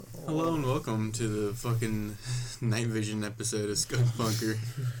Hello and welcome to the fucking night vision episode of Skunk Bunker.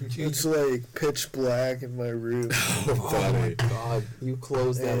 It's like pitch black in my room. Oh my god, you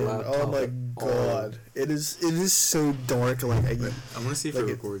closed that laptop. Oh my god. It is so dark. Like I want to see if it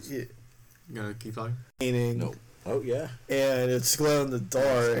records. You gonna keep talking? No. Oh yeah. And it's glow in the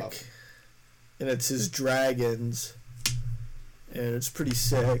dark. And it's his dragons. And it's pretty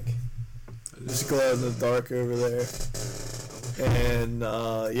sick. Just glow in the dark over there. And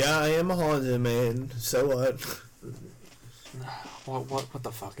yeah, I am a haunted man. So what? What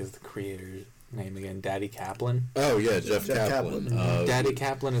the fuck is the creator's name again? Daddy Kaplan? Oh yeah, Jeff Kaplan. Daddy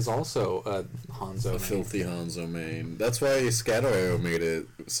Kaplan is also a Hanzo. A filthy Hanzo main. That's why Scatter Arrow made it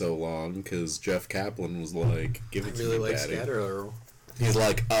so long, because Jeff Kaplan was like, "Give it to me, like Daddy." Scatter Arrow. He's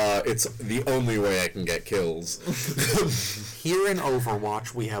like, it's the only way I can get kills. Here in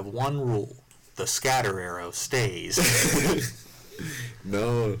Overwatch, we have one rule: the Scatter Arrow stays.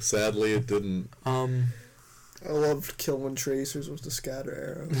 No, sadly it didn't. I loved killing tracers with the scatter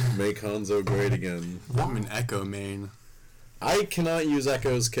arrow. Make Hanzo great again. I'm an Echo main. I cannot use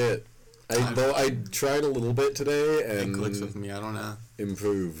Echo's kit. Though I tried a little bit today and it clicks with me. I don't know.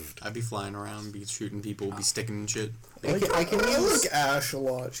 Improved. I'd be flying around, be shooting people, be sticking and shit. I like Ash a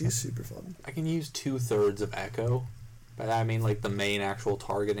lot. She's super fun. I can use 2/3 of Echo. But I mean, like, the main actual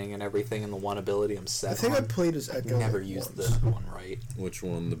targeting and everything, and the one ability I'm set on. I think I played as Echo. Never used the one right. Which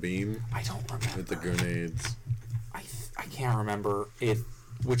one? The beam? I don't remember. With the grenades. I can't remember it.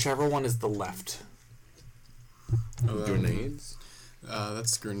 Whichever one is the left. Grenades?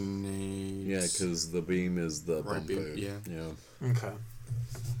 That's grenades. Yeah, because the beam is the right bumper. beam, yeah. Okay.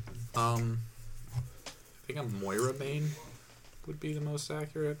 I think a Moira main would be the most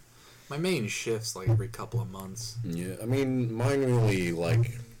accurate. My main shifts like every couple of months. Yeah, I mean, mine really,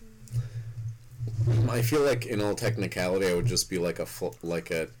 like, I feel like in all technicality I would just be like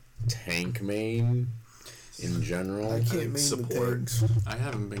a tank main in general. I can't main support. I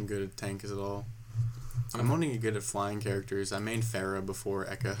haven't been good at tanks at all. I'm only good at flying characters. I mained Pharah before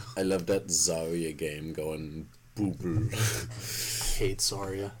Echo. I love that Zarya game going boo-boo. I hate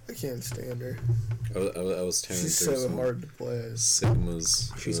Zarya. I can't stand her. I was tearing She's through so some hard to play.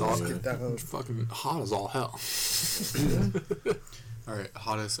 Sigmas. She's fucking hot as all hell. Alright,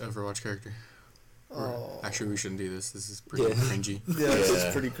 hottest Overwatch character. Oh. Actually, we shouldn't do this. This is pretty cringy. Yeah, this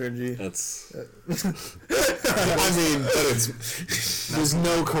is pretty cringy. That's... I mean, but it's... There's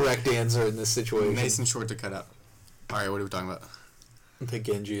no correct answer in this situation. Nice and short to cut out. Alright, what are we talking about? I think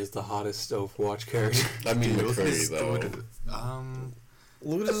Genji is the hottest Overwatch character. I mean, Dude, McCurry, though.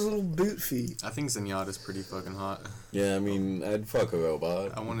 Look at his little boot feet. I think Zenyatta's pretty fucking hot. Yeah, I mean, I'd fuck a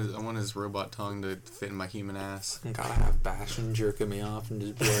robot. I want his robot tongue to fit in my human ass. I gotta have Bastion jerking me off and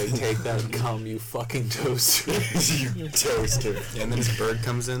just be like, take that and come, you fucking toaster. You toaster. Yeah, and then his bird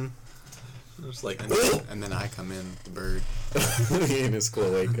comes in. Just like, and then I come in, the bird. In his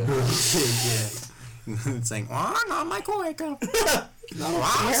cloaca. Yeah. It's saying, oh, not my cloaca.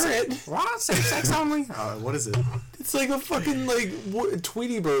 Safe sex only. What is it? It's like a fucking, like,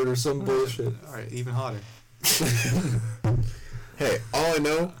 Tweety bird or some bullshit. Alright, even hotter. Hey, all I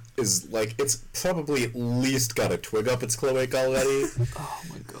know is, like, it's probably at least got a twig up its cloaca already. Oh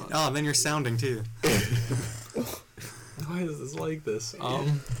my god. Oh, and then you're sounding too. Why is this like this?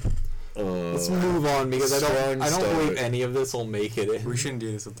 Let's move on because I don't believe any of this will make it in. We shouldn't do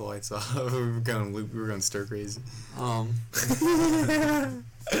this with the lights off. We're going stir crazy. I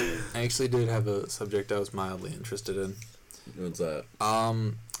actually did have a subject I was mildly interested in. What's that? I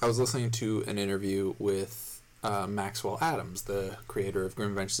was listening to an interview with Maxwell Adams, the creator of Grim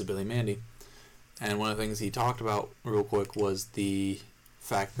Adventures of Billy and Mandy, and one of the things he talked about real quick was the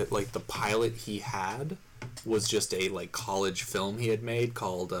fact that, like, the pilot he had was just a, like, college film he had made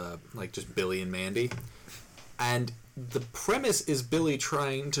called like, just Billy and Mandy, and the premise is Billy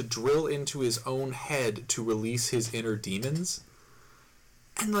trying to drill into his own head to release his inner demons.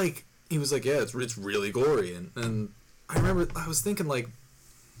 And, like, he was like, yeah, it's really gory. And I remember I was thinking, like,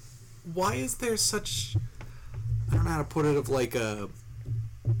 why is there such, I don't know how to put it, of, like, a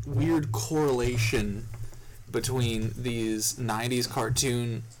weird correlation between these 90s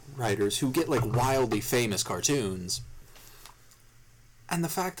cartoon writers who get, like, wildly famous cartoons and the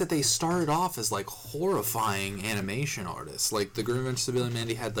fact that they started off as, like, horrifying animation artists. Like, the Grim Adventures of Billy and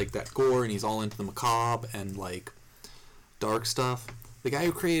Mandy had, like, that gore, and he's all into the macabre and, like, dark stuff. The guy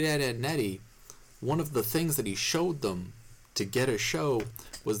who created Ed, Edd n Eddy, one of the things that he showed them to get a show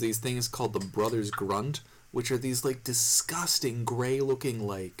was these things called the Brothers Grunt, which are these, like, disgusting, gray-looking,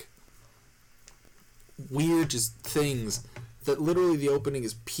 like, weird just things that literally the opening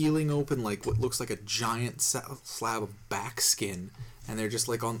is peeling open, like, what looks like a giant slab of back skin, and they're just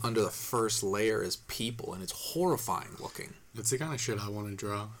like under the first layer as people, and it's horrifying looking. It's the kind of shit I want to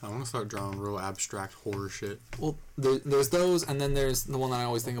draw. I want to start drawing real abstract horror shit. Well, there's those, and then there's the one that I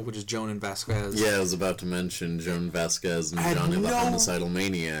always think of, which is Jonan Vasquez. Yeah, I was about to mention Joan Vasquez and Johnny the Homicidal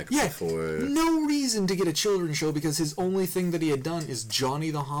Maniac before. No reason to get a children's show because his only thing that he had done is Johnny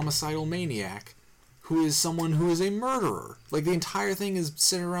the Homicidal Maniac, who is someone who is a murderer. Like, the entire thing is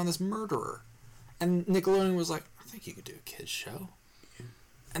centered around this murderer. And Nickelodeon was like, I think you could do a kid's show. Yeah.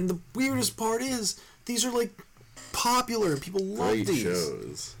 And the weirdest part is, these are, like, popular. People love these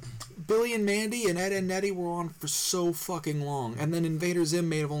shows. Billy and Mandy and Ed and Nettie were on for so fucking long. And then Invader Zim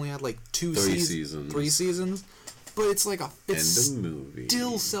may have only had, like, 3 seasons. But it's like a movie.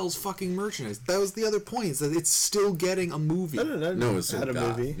 Still sells fucking merchandise. That was the other point, is that it's still getting a movie. I don't know. No, it's had a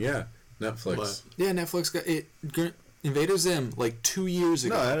movie. Yeah. Netflix. What? Yeah, Netflix got it. Invader Zim, like 2 years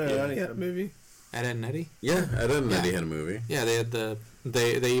ago. No, I don't know. He had a movie. Ed and Eddie? Yeah, Ed and Eddie had a movie. Yeah, they had the...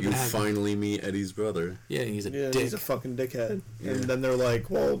 They even had... finally meet Eddie's brother. Yeah, he's a dick. He's a fucking dickhead. Yeah. And then they're like,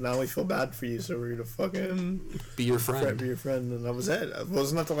 well, now we feel bad for you, so we're gonna fucking... Be your friend. Be your friend, and that was it.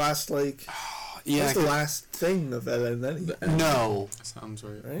 Wasn't that the last, like... Yeah, that's the last thing of Ed and Eddie. No. That sounds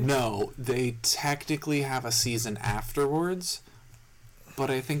right. No, they technically have a season afterwards, but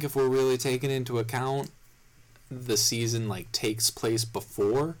I think if we're really taking into account the season, like, takes place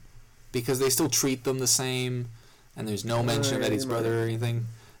before, because they still treat them the same, and there's no mention of Eddie's brother or anything.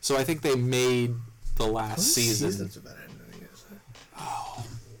 So I think they made the last season. Seasons of Ed and Eddie is there? Oh,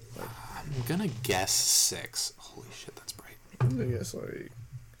 I'm gonna guess 6. Holy shit, that's bright. I'm gonna guess like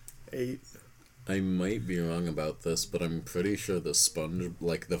 8. I might be wrong about this, but I'm pretty sure the first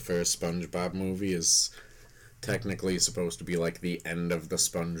SpongeBob movie is technically supposed to be like the end of the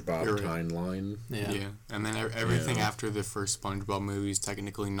SpongeBob timeline. Yeah. And then everything after the first SpongeBob movie is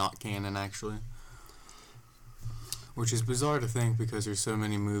technically not canon, actually. Which is bizarre to think because there's so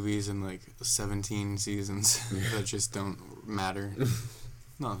many movies and like 17 seasons that just don't matter.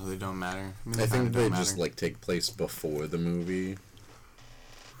 Not that they don't matter. I think they just like take place before the movie.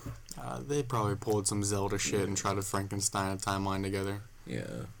 They probably pulled some Zelda shit and tried to Frankenstein a timeline together.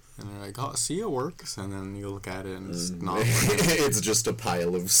 Yeah. And they're like, oh, see, it works. And then you look at it and it's not working. It's just a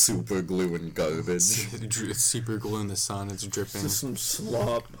pile of super glue and garbage. It's super glue in the sun. It's dripping. Just some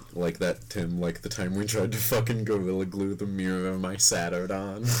slop. Like that, Tim, like the time we tried to fucking Gorilla Glue the mirror of my Saturn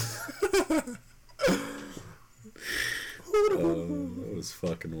on. That was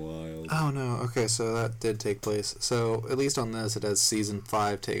fucking wild. Oh no, okay, so that did take place. So, at least on this, it has season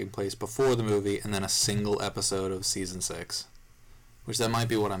 5 taking place before the movie, and then a single episode of season 6. Which that might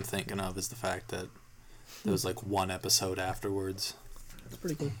be what I'm thinking of, is the fact that there was like one episode afterwards. That's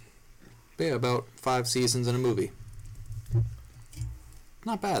pretty cool. But yeah, about 5 seasons in a movie.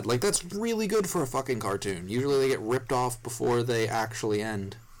 Not bad. Like, that's really good for a fucking cartoon. Usually they get ripped off before they actually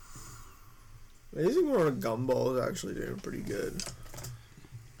end. Amazing World of Gumball is actually doing pretty good.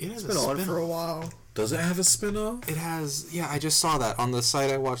 It's been on for a while. Does it have a spin-off? It has, yeah, I just saw that on the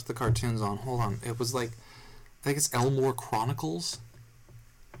site I watched the cartoons on. Hold on. It was like, I think it's Elmore Chronicles.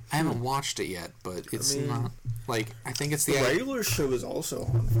 I haven't watched it yet, but it's not, like, I think it's the regular show is also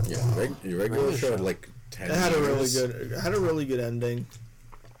on for a while. Your regular show had like 10 It had a really good ending.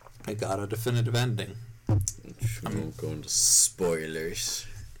 I got a definitive ending. I won't go into spoilers.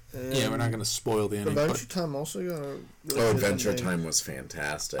 Yeah, we're not going to spoil the ending. Adventure Time also got a really Adventure Time was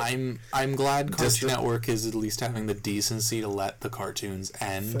fantastic. I'm glad Cartoon Network is at least having the decency to let the cartoons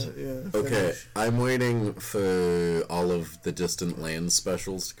end. Okay, I'm waiting for all of the Distant Lands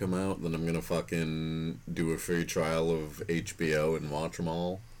specials to come out, then I'm going to fucking do a free trial of HBO and watch them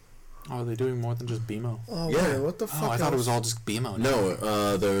all. Oh, are they doing more than just BMO? Oh, yeah. Wait, what the fuck? I thought it was all just BMO.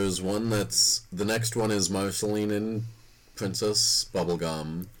 No, there's one that's... The next one is Marceline and Princess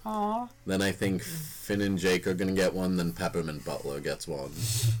Bubblegum. Aww. Then I think Finn and Jake are gonna get one, then Peppermint Butler gets one.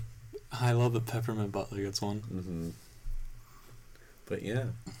 I love that Peppermint Butler gets one. Mm-hmm. But yeah.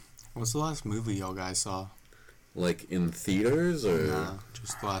 What's the last movie y'all guys saw? Like in theaters or? Nah,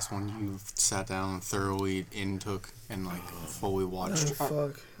 just the last one you sat down and thoroughly intook and like fully watched. Oh,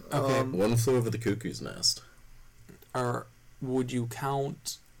 fuck. Okay. One Flew Over the Cuckoo's Nest. Or would you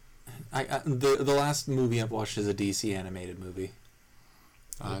count... the last movie I've watched is a DC animated movie.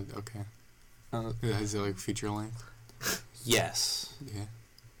 Okay. Is it like feature length? Yes. Yeah.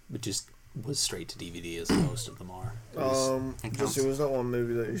 It just was straight to DVD as most of them are. It was that one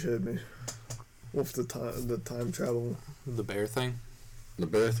movie that you showed me with the time travel. The bear thing? The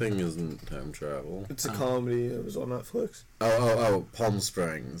bear thing isn't time travel. It's a comedy. It was on Netflix. Oh, Palm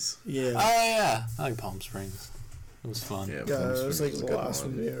Springs. Yeah. Oh yeah, I like Palm Springs. It was fun. Yeah, it was like the last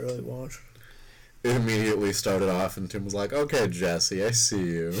movie I really watched. it immediately started off, and Tim was like, "Okay, Jesse, I see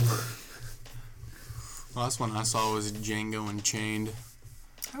you." The last one I saw was Django Unchained.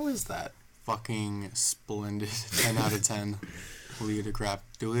 How is that? Fucking splendid. 10 out of 10. Leo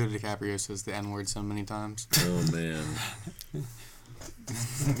DiCaprio says the N-word so many times. Oh, man.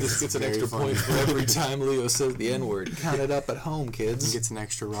 This gets an Very extra funny. point for every time Leo says the N-word. Count it up at home, kids. He gets an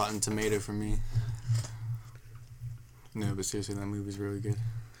extra rotten tomato from me. No, but seriously, that movie's really good.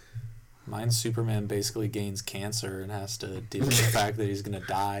 Mine's Superman basically gains cancer and has to deal with the fact that he's gonna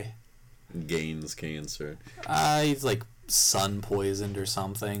die. Gains cancer. He's like sun poisoned or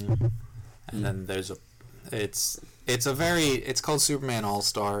something, and then there's it's called Superman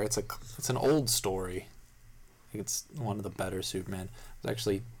All-Star. It's an old story. I think it's one of the better Superman. I was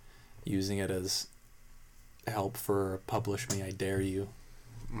actually using it as help for Publish Me, I Dare You.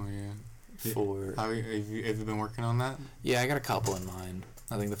 Oh, yeah. For Have you been working on that? yeah, I got a couple in mind.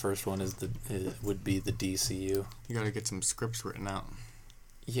 I think the first one would be the DCU. You gotta get some scripts written out.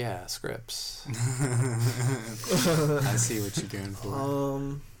 Yeah, scripts. I see what you're going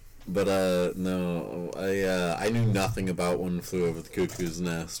for. But no, I knew nothing about One Flew Over the Cuckoo's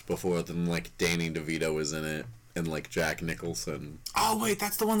Nest before than like Danny DeVito was in it and like Jack Nicholson. Oh wait,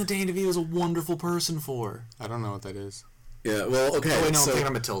 that's the one that Danny DeVito is a wonderful person for. I don't know what that is. Yeah, well, okay. Oh wait, no, so, I'm thinking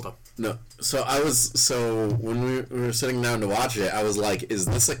of Matilda. No, so when we were sitting down to watch it, I was like, "Is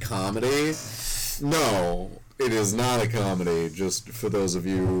this a comedy?" No, it is not a comedy. Just for those of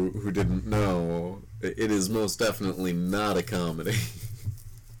you who didn't know, it is most definitely not a comedy.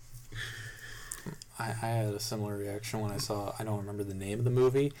 I had a similar reaction when I saw. I don't remember the name of the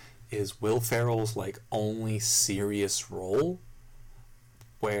movie. Is Will Ferrell's like only serious role,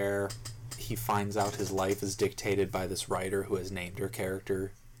 where he finds out his life is dictated by this writer who has named her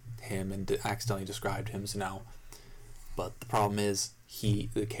character him and accidentally described him. So now, but the problem is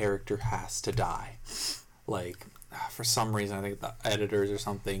the character has to die. Like for some reason, I think the editors or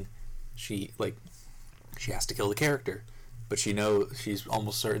something, she has to kill the character, but she's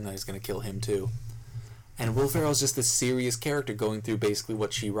almost certain that he's going to kill him too. And Will Ferrell's just this serious character going through basically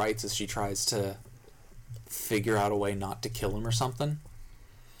what she writes as she tries to figure out a way not to kill him or something.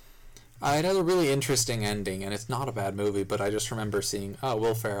 It had a really interesting ending, and it's not a bad movie, but I just remember seeing,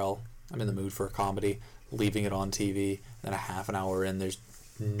 Will Ferrell, I'm in the mood for a comedy, leaving it on TV, then a half an hour in, there's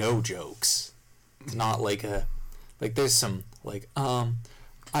no jokes. It's not there's some,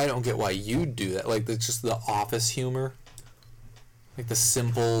 I don't get why you'd do that. Like, it's just the office humor. Like, the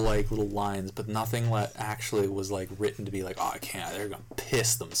simple, little lines, but nothing that actually was, written to be I can't, they're gonna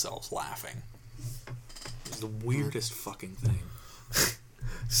piss themselves laughing. It's the weirdest fucking thing.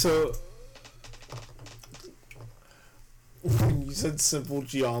 So, when you said simple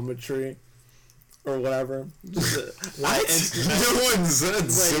geometry, or whatever, What? No one said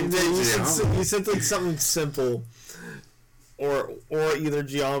simple geometry. You said something simple, or either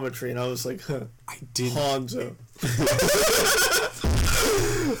geometry, and I was like, huh, I did. Hanzo.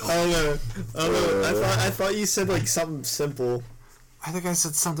 I don't know. I thought you said something simple. I think I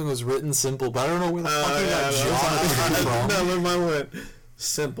said something was written simple, but I don't know where the fuck you got geometry from. No, where mine went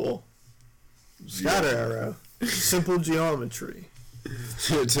simple. Scatter arrow. Simple geometry.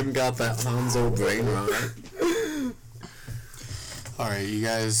 Tim got that Hanzo brain right. Alright, you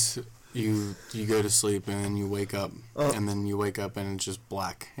guys, you go to sleep and then you wake up, and then you wake up and it's just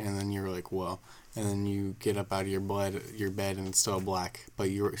black, and then you're like, whoa. And then you get up out of your bed and it's still black, but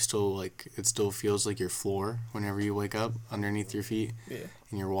you're still it still feels like your floor whenever you wake up underneath your feet. Yeah.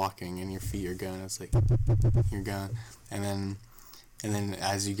 And you're walking and your feet are going. It's like you're gone. And then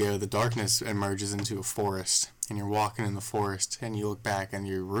as you go, the darkness emerges into a forest, and you're walking in the forest, and you look back and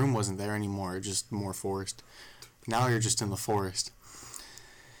your room wasn't there anymore, just more forest. Now you're just in the forest.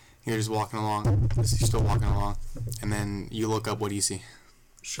 You're just walking along. You're still walking along, and then you look up. What do you see?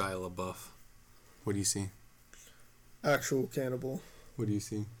 Shia LaBeouf. What do you see? Actual cannibal. What do you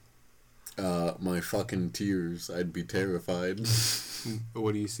see? My fucking tears. I'd be terrified.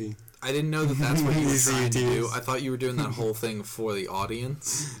 What do you see? I didn't know that's what you were See trying to your do. tears. I thought you were doing that whole thing for the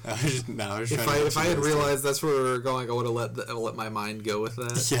audience. I was trying If I had realized that's where we were going, I would have let my mind go with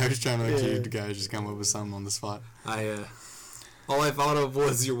that. Yeah, I was trying to let you guys just come up with something on the spot. All I thought of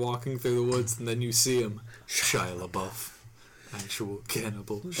was you're walking through the woods and then you see him. Shia LaBeouf. Actual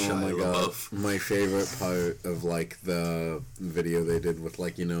cannibal. Shia Oh my god. LaBeouf. My favorite part of the video they did with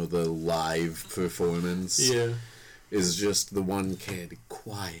the live performance is just the one kid,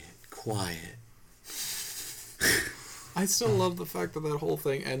 quiet. I still love the fact that whole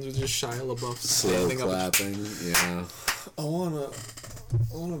thing ends with just Shia LaBeouf Slow standing up. clapping, yeah. I wanna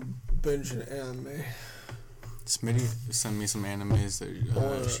binge an anime. Smitty sent me some animes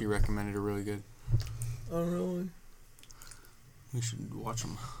that she recommended are really good. Oh, really? We should watch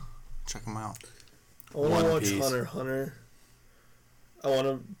them. Check them out. I want to One watch Piece. Hunter x Hunter. I want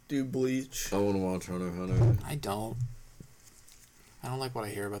to do Bleach. I want to watch Hunter x Hunter. I don't like what I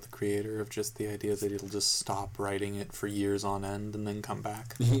hear about the creator of just the idea that he'll just stop writing it for years on end and then come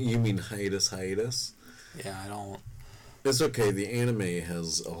back. You mean hiatus? Yeah, I don't. It's okay. The anime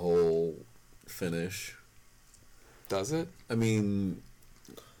has a whole finish. Does it? I mean,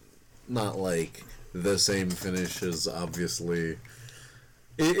 not like the same finish as obviously.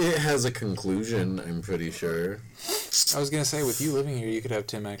 It has a conclusion, I'm pretty sure. I was gonna say, with you living here, you could have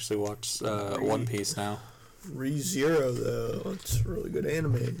Tim actually watch One Piece now. ReZero, though. It's a really good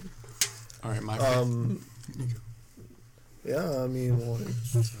anime. All right, my Yeah, I mean,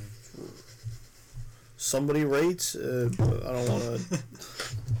 like, somebody rates it, but I don't want to.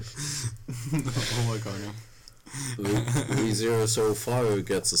 Oh my god, no. ReZero so far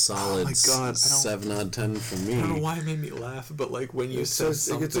gets a solid Oh my God, I don't- 7 out of 10 from me. I don't know why it made me laugh, but like when you It said says it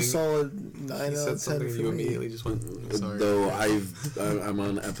something, gets a solid 9 you out said of 10 something, for and you me. immediately just went. Sorry. Though I'm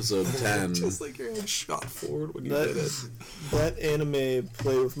on episode 10. Just like your head shot forward when you That- did it. That anime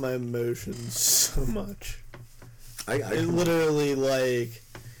played with my emotions so much. I It literally, like,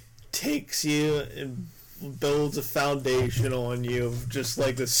 takes you and builds a foundation on you of just,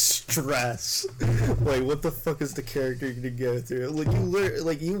 like, the stress. Like, what the fuck is the character gonna go through?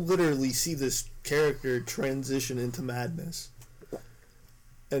 Like, you literally see this character transition into madness.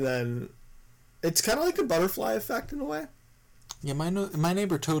 And then, it's kind of like a butterfly effect in a way. Yeah, my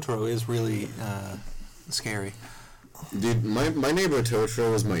neighbor Totoro is really scary. Dude, my Neighbor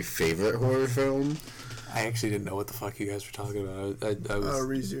Totoro was my favorite horror film. I actually didn't know what the fuck you guys were talking about. I was.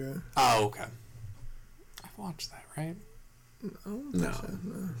 ReZero. Oh, okay. I've watched that, right? I don't No. think so,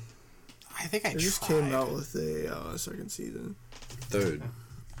 no. I think I It just tried. came out with a second season. Third.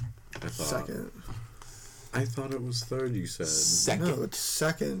 I thought. Second. I thought it was third, you said. Second. No, it's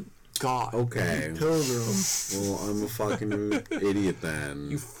second. God. Okay. Pilgrim. Well, I'm a fucking idiot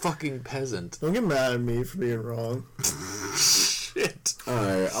then. You fucking peasant. Don't get mad at me for being wrong. Shit.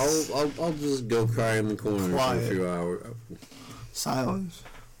 Alright, I'll just go cry in the corner for Quiet. a few hours. Silence.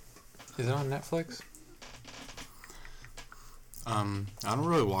 Is it on Netflix? I don't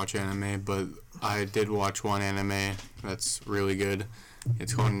really watch anime, but I did watch one anime that's really good.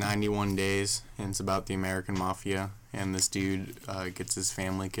 It's called 91 Days, and it's about the American Mafia, and this dude gets his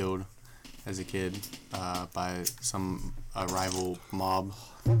family killed as a kid by some rival mob.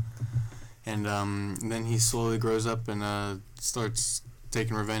 And then he slowly grows up and starts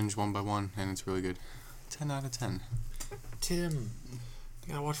taking revenge one by one, and it's really good. 10 out of 10. Tim,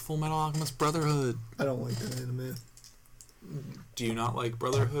 you gotta watch Full Metal Alchemist Brotherhood. I don't like that anime. Do you not like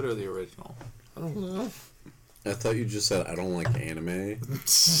Brotherhood or the original? I don't know. I thought you just said I don't like anime.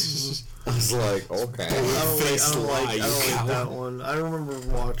 I was like, okay. Face lie, I you don't like coward. that one. I remember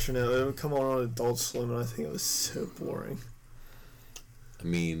watching it. It would come on Adult Swim, and I think it was so boring. I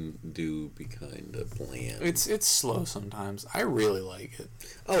mean, do be kind of bland. It's slow sometimes. I really like it.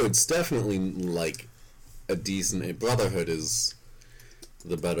 Oh, it's definitely like a decent. Brotherhood is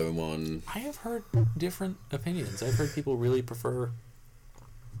the better one. I have heard different opinions. I've heard people really prefer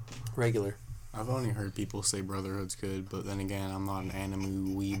regular. I've only heard people say Brotherhood's good, but then again, I'm not an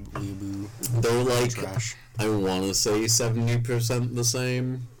anime weeboo. They're like, Trash. I want to say 70% the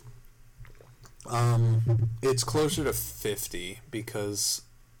same. It's closer to 50 because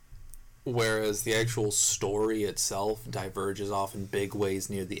whereas the actual story itself diverges off in big ways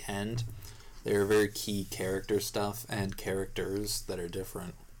near the end, there are very key character stuff and characters that are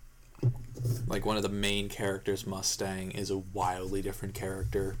different. Like one of the main characters, Mustang, is a wildly different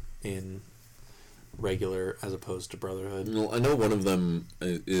character in regular as opposed to Brotherhood. Well, I know one of them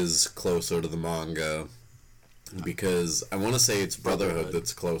is closer to the manga because I want to say it's Brotherhood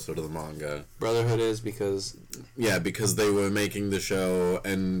that's closer to the manga. Brotherhood is because Yeah, because they were making the show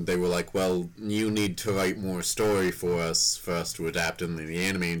and they were like, well, you need to write more story for us to adapt into the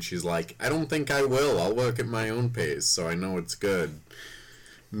anime. And she's like, I don't think I will. I'll work at my own pace, so I know it's good.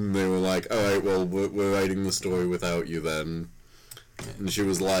 And they were like, alright, well, we're writing the story without you then. And she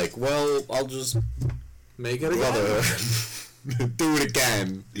was like, well, I'll just make it again. Brotherhood. Do it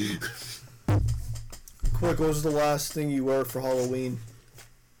again. Quick, what was the last thing you wore for Halloween?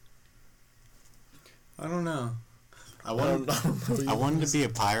 I don't know. I don't wanted, know. I wanted to be a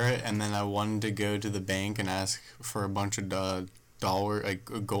pirate, and then I wanted to go to the bank and ask for a bunch of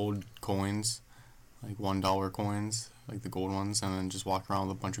gold coins, like $1 coins, like the gold ones, and then just walk around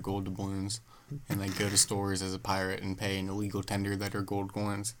with a bunch of gold doubloons, and like go to stores as a pirate and pay an illegal tender that are gold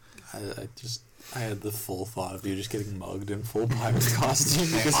coins. I had the full thought of you just getting mugged in full pirate costume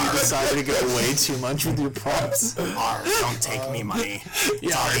because you decided to go way too much with your props. Don't take me money.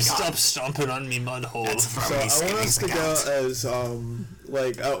 Yeah, stop stomping on me mud hole. So I want us to go as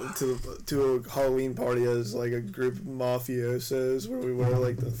like out to a Halloween party as like a group of mafiosos where we wear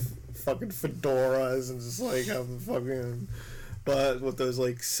like the fucking fedoras and just like have the fucking, but with those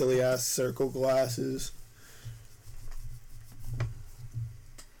like silly ass circle glasses.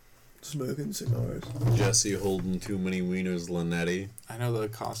 Smoking cigars. Jesse holding too many wieners, Linetti. I know the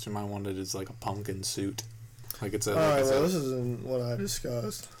costume I wanted is like a pumpkin suit. Like it's a. Alright, well, this isn't what I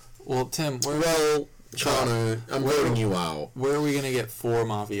discussed. Well, Tim, Connor, I'm voting you out. Where are we gonna get 4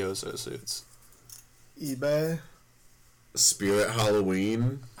 mafioso suits? eBay. Spirit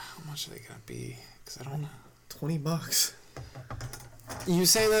Halloween. How much are they gonna be? Because I don't know. $20. You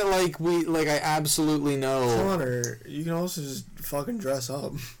say that like I absolutely know. Connor, you can also just fucking dress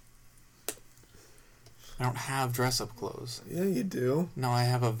up. I don't have dress-up clothes. Yeah, you do. No, I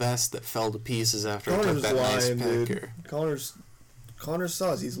have a vest that fell to pieces after I took Connor's that lying, nice dude. picture. Connor's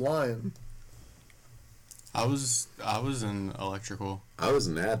sus. He's lying. I was in electrical. I was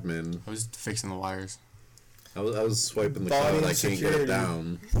an admin. I was fixing the wires. I was swiping the Body card. I and can't get security. it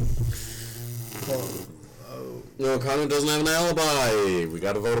down. Oh. No, Connor doesn't have an alibi. We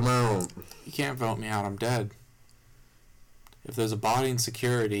gotta vote him out. You can't vote me out. I'm dead. If there's a body in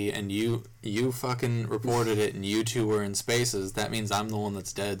security and you fucking reported it and you two were in spaces, that means I'm the one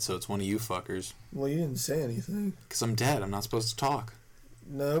that's dead, so it's one of you fuckers. Well, you didn't say anything. Because I'm dead. I'm not supposed to talk.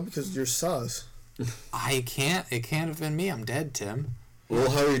 No, because you're sus. It can't have been me. I'm dead, Tim. Well,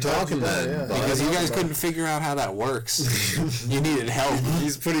 how are you talking then? Yeah. Because you guys couldn't figure out how that works. You needed help.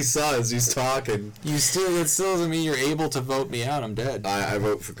 He's pretty sus. He's talking. It still doesn't mean you're able to vote me out. I'm dead. I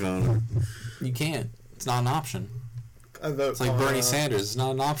vote for Connor. You can't. It's not an option. I vote It's like Connor Bernie out. Sanders. It's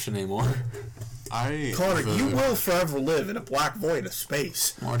not an option anymore. Connor, you will forever live in a black void of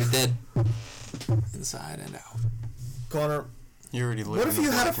space. I'm already dead. Inside and out. Connor, You already live what if in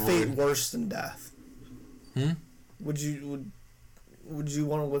you had a black fate void. worse than death? Hmm? Would you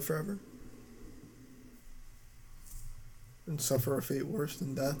want to live forever? And suffer a fate worse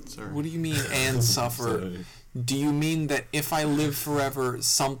than death? Sorry. What do you mean and suffer? Sorry. Do you mean that if I live forever,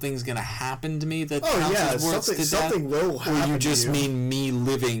 something's gonna happen to me that counts as worse to something death? will happen. Or you just to you. mean me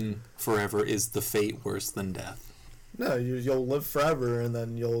living forever is the fate worse than death? No, you'll live forever, and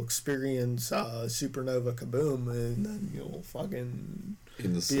then you'll experience supernova kaboom, and then you'll fucking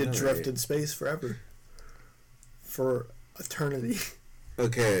be adrift in space forever. For eternity.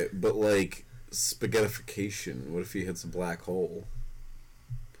 Okay, but like spaghettification. What if he hits a black hole?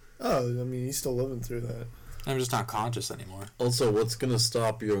 Oh, I mean, he's still living through that. I'm just not conscious anymore. Also, what's gonna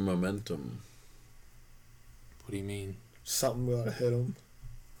stop your momentum? What do you mean? Something gotta hit him.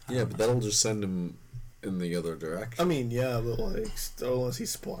 Yeah, but that'll just send him in the other direction. I mean, yeah, but like, still, unless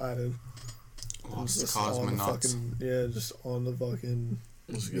he's splatted. Lost Just cosmonauts. on the fucking, yeah, just on the fucking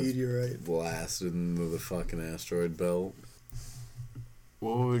Just gets meteorite. blasted into the fucking asteroid belt.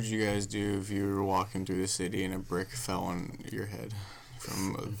 What would you guys do if you were walking through the city and a brick fell on your head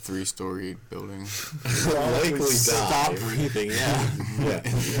from a 3-story building? Likely Stop die. breathing, yeah.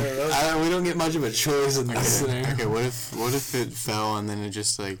 Yeah. We don't get much of a choice in this scenario. Okay, what if it fell and then it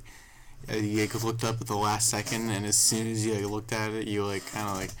just like you like, looked up at the last second, and as soon as you like looked at it, you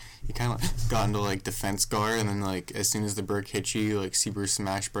kind of got into like defense guard, and then like as soon as the brick hit you, like Super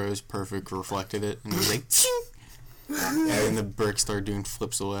Smash Bros. Perfect reflected it, and it was like, and then the brick started doing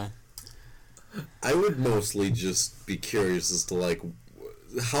flips away. I would mostly just be curious as to like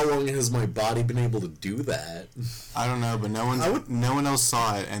how long has my body been able to do that? I don't know, but no one else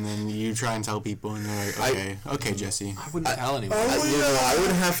saw it, and then you try and tell people, and they're like, okay, Jesse. I wouldn't tell anyone. I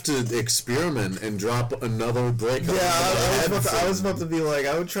would have to experiment and drop another brick. Yeah, on my head I was from- about to be like,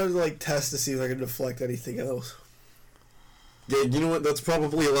 I would try to like test to see if I could deflect anything else. Yeah, you know what? That's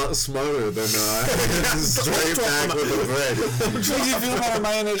probably a lot smarter than straight back with a brick. What do you feel about it?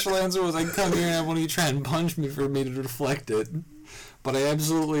 My initial answer was I'd come here and have one of you try and punch me for me to deflect it. But I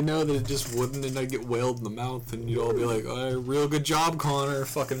absolutely know that it just wouldn't, and I'd get whaled in the mouth, and you'd all be like, oh, real good job, Connor,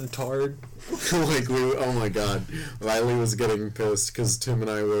 fucking tard. Oh my god. Riley was getting pissed because Tim and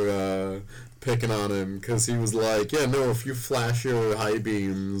I were picking on him because he was like, yeah, no, if you flash your high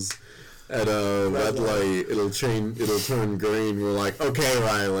beams at a red light, it'll turn green. We're like, okay,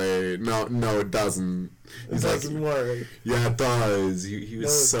 Riley. No, it doesn't. He's It like, doesn't work. yeah, it does. He was No, it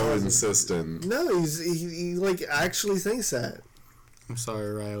so doesn't. insistent. No, he like actually thinks that. I'm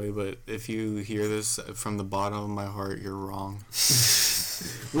sorry, Riley, but if you hear this from the bottom of my heart, you're wrong.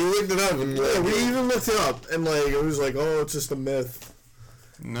 We looked it up and we even looked it up and like it was like, oh, it's just a myth.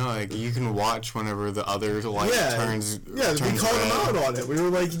 No, like you can watch whenever the other light turns. Yeah, turns we called red. him out on it. We were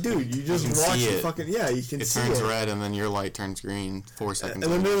like, dude, you just watch the fucking you can see it. It turns red and then your light turns green 4 seconds.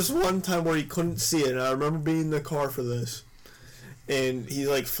 And then there was one time where he couldn't see it, and I remember being in the car for this, and he's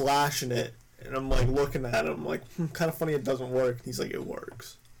like flashing it, and I'm like looking at him, I'm like, kind of funny it doesn't work. And he's like, it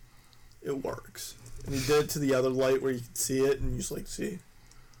works. It works. And he did it to the other light where you could see it, and you just like see.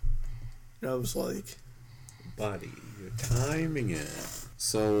 And I was like, buddy, you're timing it.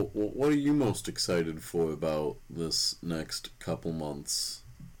 So, what are you most excited for about this next couple months?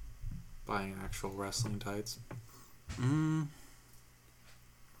 Buying actual wrestling tights. I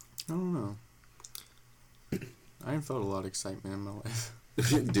don't know. I haven't felt a lot of excitement in my life.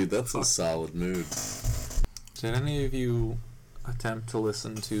 Dude, that's a solid mood. Did any of you attempt to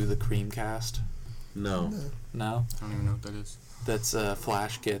listen to the Creamcast? No. No? I don't even know what that is. That's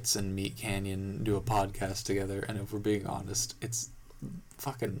Flash Gets and Meat Canyon do a podcast together, and if we're being honest, it's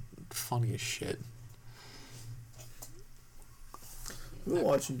fucking funny as shit. I've been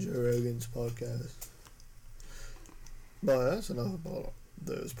watching Joe Rogan's podcast. But that's enough about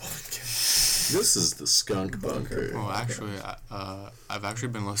those podcasts. This is the Skunk Bunker. Well, actually, I've actually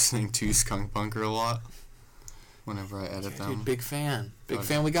been listening to Skunk Bunker a lot. Whenever I edit them. Dude, big fan. Big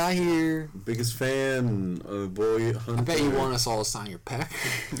fan we got here. Biggest fan, boy Hunter. I bet you want us all to sign your peck.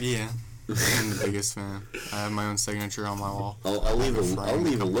 Yeah. I'm the biggest fan. I have my own signature on my wall. I'll leave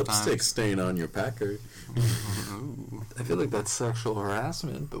a lipstick times. stain on your pecker. Ooh. I feel like that's sexual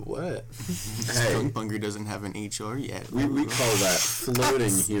harassment, but what? Hey, Skunk Bunker doesn't have an HR yet. we call that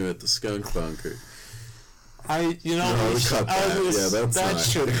flirting here at the Skunk Bunker. We cut that. Yeah, that's that not.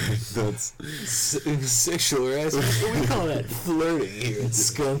 should That's sexual harassment. We call that flirting here at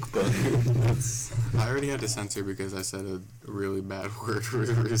Skunk Bunker. I already had to censor because I said a really bad word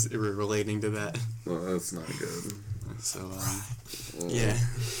relating to that. well, that's not good. So, yeah.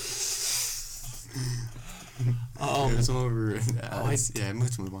 It's over.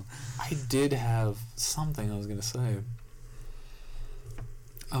 Let's move on. I did have something I was gonna say.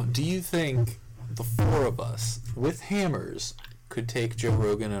 Oh, do you think the four of us with hammers could take Joe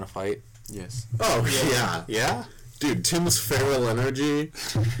Rogan in a fight? Yes. Oh, yeah. Dude, Tim's feral energy.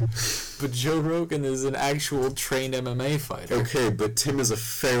 But Joe Rogan is an actual trained MMA fighter. Okay, but Tim is a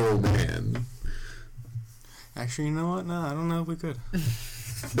feral man. Actually, you know what? No, I don't know if we could.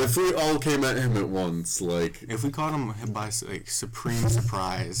 If we all came at him at once, like... If we caught him by supreme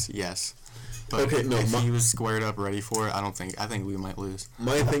surprise, yes. But Okay, no, if he was squared up ready for it, I think we might lose.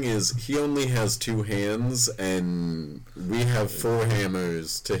 My thing is, he only has 2 hands, and we have 4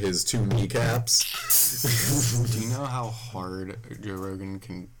 hammers to his 2 kneecaps. Do you know how hard Joe Rogan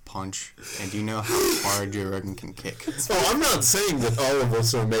can punch? And do you know how hard Joe Rogan can kick? Oh, I'm not saying that all of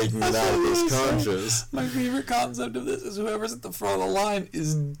us are making it out of this conscious. My favorite concept of this is whoever's at the front of the line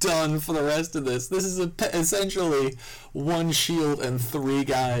is done for the rest of this. This is essentially 1 shield and 3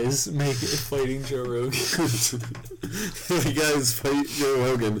 guys fighting Joe Rogan. 3 guys fight Joe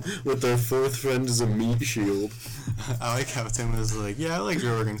Rogan with their 4th friend as a meat shield. I like how Tim was like, yeah, I like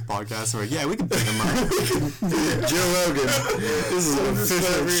Joe Rogan's podcast. I'm like, yeah, we can pick him up. Joe Rogan, this is an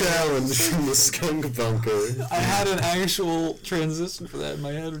official challenge from the Skunk Bunker. I had an actual transition for that in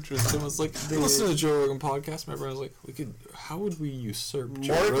my head, which was Tim was like, listen to the Joe Rogan podcast. Remember, I was like, how would we usurp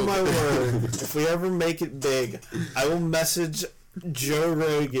Joe Rogan? Mark my word, if we ever make it big, I will message Joe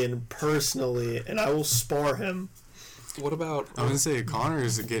Rogan personally, and I will spar him. What about... I was going to say,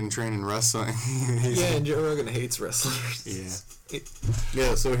 Connor's getting trained in wrestling. Yeah, and Joe Rogan hates wrestlers. Yeah.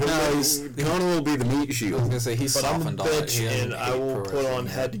 Yeah, so Connor will be the meat I was shield. going to say, he's But I'm a softened on it. bitch, He doesn't and I hate will pro put wrestling on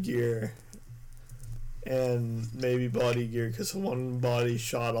yet. headgear and maybe body gear, because one body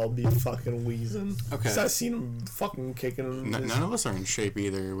shot I'll be fucking wheezing. Okay. Because I've seen him fucking kicking him. None of us are in shape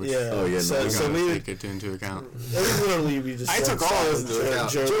either. Which Yeah. Oh, yeah, no, So, we so gotta we take it into account. literally we just. I took all this into account.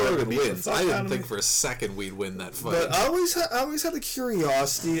 Joe Rogan beat the wins. fuck I out didn't of think me. for a second we'd win that fight. But I always had the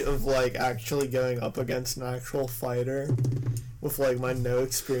curiosity of like actually going up against an actual fighter with like my no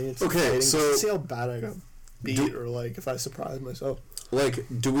experience. in Okay, fighting, so- just to see how bad I got beat or like if I surprise myself. Like,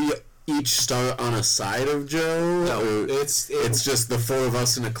 do we each start on a side of Joe? No, Or it's just the 4 of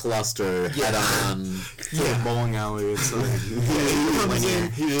us in a cluster, head on. Yeah. Bowling alley. It's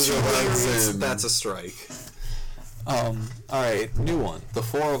like He just runs in. that's a strike. All right, new one. The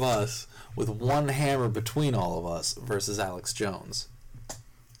 4 of us with 1 hammer between all of us versus Alex Jones.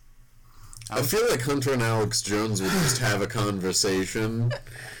 I feel like Hunter and Alex Jones would just have a conversation,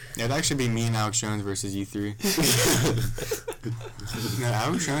 It'd actually be me and Alex Jones versus you three. No,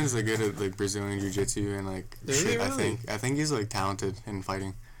 Alex Jones is like good at like Brazilian jiu-jitsu and like shit. Really? I think he's like talented in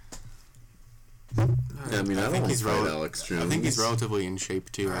fighting. I mean, I think he's Alex Jones. I think he's relatively in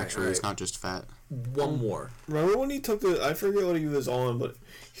shape too. Right, Actually, right. He's not just fat. One more. Remember when he took I forget what he was on, but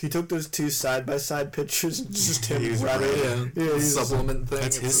he took those two side-by-side pictures and just him He was right right. Yeah, he's Supplement thing.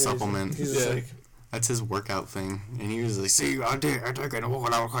 That's his supplement. He's just like, That's his workout thing. And he was like, "See, I took it.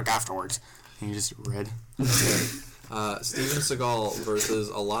 What I look like afterwards." And he just read. Steven Seagal versus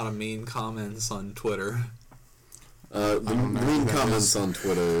a lot of mean comments on Twitter. The mean comments on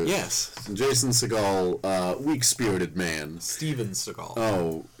Twitter. Yes. Jason Seagal, weak-spirited man. Steven Seagal.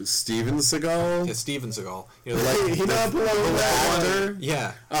 Oh, Steven Seagal? Yeah, Steven Seagal. You know, hey, he not belong to that actor?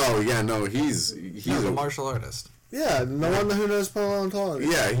 yeah. Oh, yeah, no, he's He's a martial artist. Yeah, no one who knows paleontology.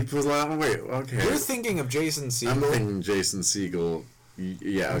 Yeah, he was like, wait, okay. You're thinking of Jason Segel. I'm thinking Jason Segel.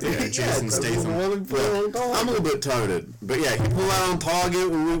 Yeah, okay. Yeah, Jason Statham. I'm a little bit targeted. But yeah, he pulled out on target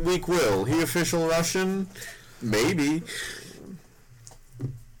with weak will. He official Russian? Maybe.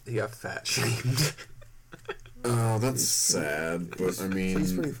 He got fat shamed. Oh, that's sad. But I mean,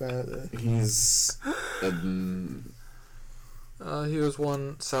 He's pretty fat, though. he's. He was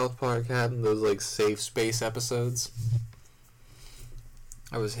one South Park had in those like safe space episodes.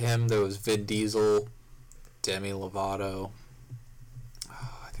 There was him. There was Vin Diesel, Demi Lovato.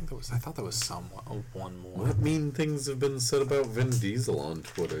 I thought there was one more. What mean things have been said about Vin Diesel on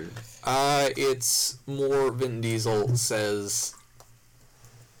Twitter? It's more Vin Diesel says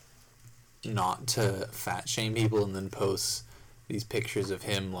not to fat shame people and then posts these pictures of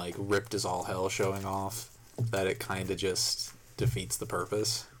him like ripped as all hell showing off, that it kind of just defeats the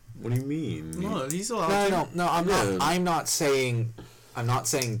purpose. What do you mean? No, he's allowed. No, I'm not saying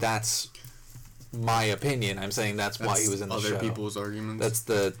that's my opinion. I'm saying that's why he was in the show. Other people's arguments. That's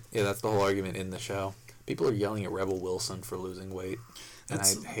the whole argument in the show. People are yelling at Rebel Wilson for losing weight, and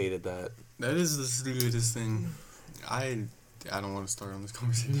I hated that. That is the stupidest thing. I don't want to start on this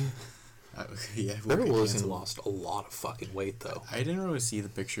conversation. Rebel Wilson lost a lot of fucking weight though. I didn't really see the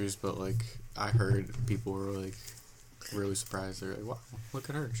pictures, but like I heard people were like really surprised. They're like, "Wow, look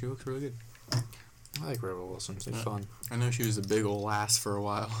at her. She looks really good." I like Rebel Wilson. She's fun. I know she was a big old ass for a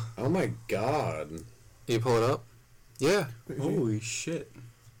while. Oh my god. You pull it up? Yeah. Holy shit.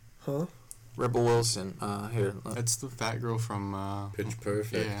 Huh? Rebel Wilson. Here. That's the fat girl from Pitch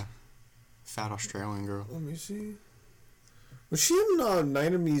Perfect. Yeah. Fat Australian girl. Let me see. Was she in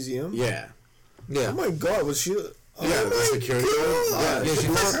Night of Museum? Yeah. Yeah. Oh my god, was she... Yeah, the security guard.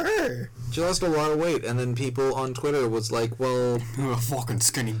 Yeah, she lost a lot of weight, and then people on Twitter was like, "Well, a fucking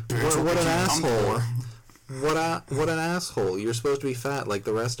skinny bitch. what an asshole! What an asshole! You're supposed to be fat like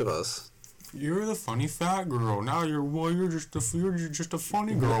the rest of us." You're the funny fat girl. Now you're just a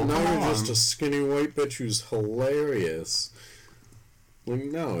funny girl. Now Come you're on. just a skinny white bitch who's hilarious. Like,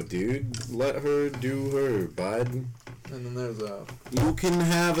 no, dude. Let her do her, bud. And then there's You can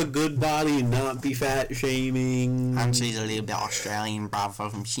have a good body and not be fat shaming. I'm she's a little bit Australian bravo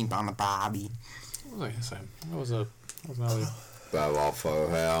from Sheep on the Barbie. what was I gonna say? That was another. Bravo for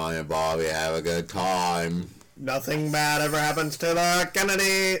her and Bobby, have a good time. Nothing bad ever happens to the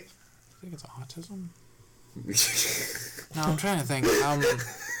Kennedy. I think it's autism. No, I'm trying to think.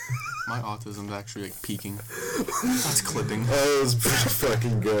 My autism's actually like peaking. That's clipping. That was pretty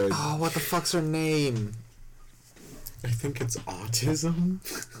fucking good. Oh, what the fuck's her name? I think it's autism.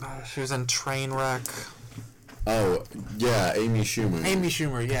 She was in Trainwreck. Oh, yeah, Amy Schumer. Amy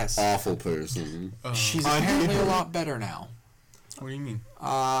Schumer, yes. Awful person. She's apparently a lot better now. What do you mean?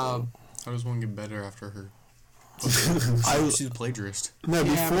 Uh, How does one get better after her? She's a plagiarist. No,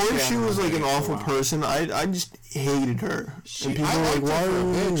 Yeah, before but she was like an awful wow. person, I just hated her. And people I were like, liked her why for a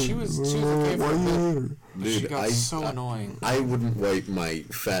are bit. you? She was okay for a why bit. you hate her? she Dude, got so annoying. I wouldn't wipe my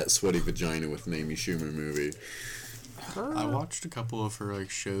fat, sweaty vagina with an Amy Schumer movie. I watched a couple of her like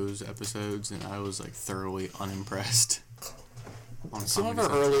shows episodes, and I was like thoroughly unimpressed. Some of her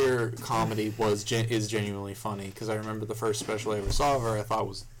earlier comedy is genuinely funny, because I remember the first special I ever saw of her I thought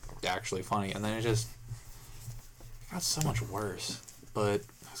was actually funny, and then it got so much worse. But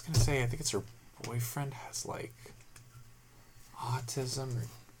I was gonna say, I think it's her boyfriend has like autism or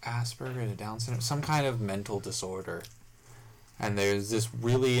Asperger or Down syndrome, some kind of mental disorder. And there's this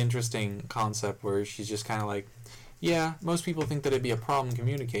really interesting concept where she's just kind of like, yeah, most people think that it'd be a problem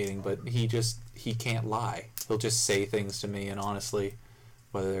communicating, but he can't lie. He'll just say things to me, and honestly,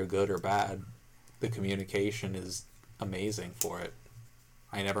 whether they're good or bad, the communication is amazing for it.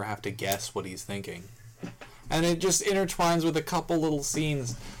 I never have to guess what he's thinking. And it just intertwines with a couple little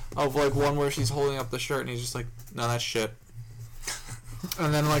scenes of like one where she's holding up the shirt and he's just like, no, that's shit.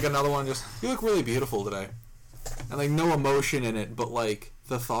 And then like another one just, you look really beautiful today. And like no emotion in it, but like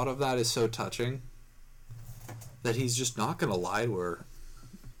the thought of that is so touching that he's just not gonna lie to her,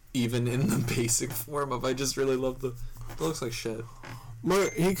 even in the basic form of I just really love the. It looks like shit.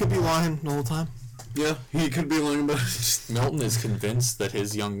 He could be lying the whole time. Yeah, he could be lying about it. Milton is convinced that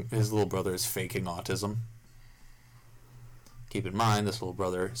his little brother is faking autism. Keep in mind, this little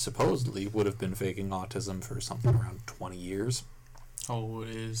brother supposedly would have been faking autism for something around 20 years. How old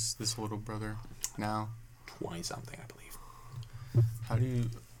is this little brother now? 20-something, I believe. How do you...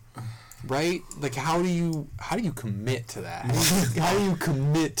 Right? Like, how do you commit to that? How do you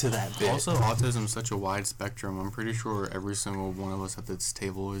commit to that bit? Also, autism is such a wide spectrum. I'm pretty sure every single one of us at this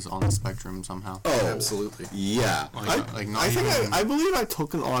table is on the spectrum somehow. Oh, absolutely. Yeah. I believe I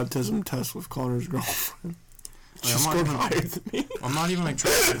took an autism test with Connor's girlfriend. She's scored higher than me. I'm not even like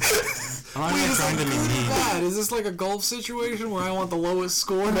trying to be mean. Bad. Is this like a golf situation where I want the lowest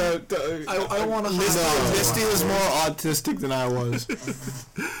score? No, I want to. Misty was more autistic than I was.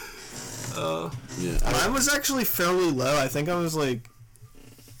 Yeah. Mine was actually fairly low. I think I was like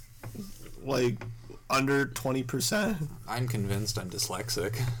under 20%. I'm convinced I'm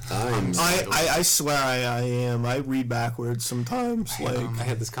dyslexic. I swear I am. I read backwards sometimes. I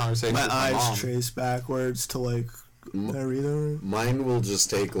had this conversation my with my eyes mom. trace backwards to like. I read over. Mine will just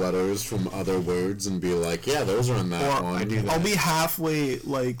take letters from other words and be like, yeah, those are in that one. I do that. I'll be halfway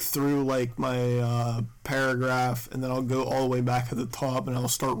through my paragraph, and then I'll go all the way back at the top, and I'll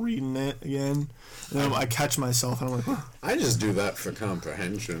start reading it again. And then I catch myself, and I'm like, huh. I just do that for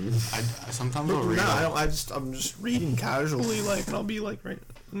comprehension. Sometimes I'll read. No, I'm just reading casually, and I'll be right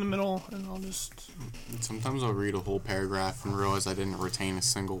in the middle, and I'll just. Sometimes I'll read a whole paragraph and realize I didn't retain a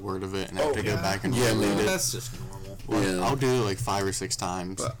single word of it, and I have to go back and reread it. That's just normal. Yeah. I'll do it 5 or 6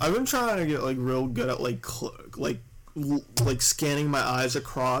 times. But I've been trying to get real good at scanning my eyes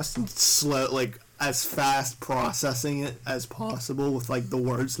across and slow, as fast processing it as possible with the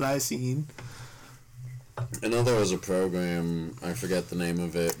words that I've seen. I know there was a program, I forget the name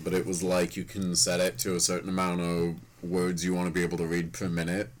of it, but it was you can set it to a certain amount of words you want to be able to read per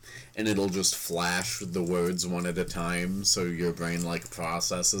minute, and it'll just flash the words one at a time, so your brain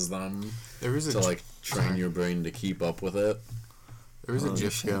processes them. There was a train your brain to keep up with it. There was a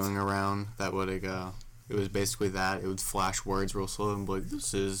GIF going around that would it was basically that it would flash words real slow and be like,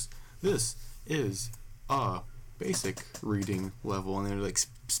 this is a basic reading level, and then it would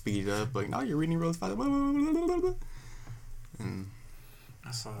speed it up now you're reading really fast, and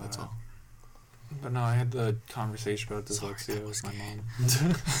I saw that's all. But no, I had the conversation about dyslexia with my mom.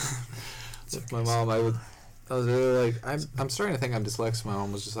 With my mom, I was really I'm starting to think I'm dyslexic. My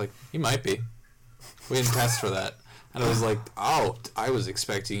mom was just like, you might be. We didn't test for that. And I was like, oh, I was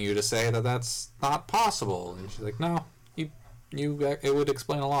expecting you to say that that's not possible. And she's like, no, it would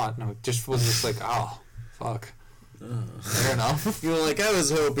explain a lot. No, it just was just oh, fuck. Fair enough. You were I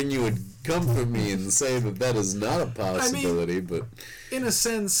was hoping you would comfort me and say that is not a possibility, but... In a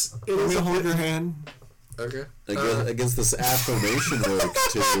sense, it Let is me a hold bit... your hand. Okay. I guess this affirmation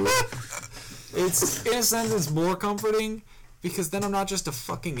works, too. It's, in a sense, it's more comforting, because then I'm not just a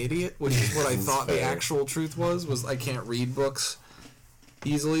fucking idiot, which is what I thought the actual truth was I can't read books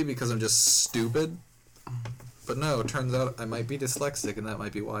easily because I'm just stupid. But no, it turns out I might be dyslexic, and that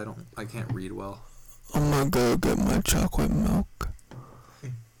might be why I can't read well. I'm gonna go get my chocolate milk.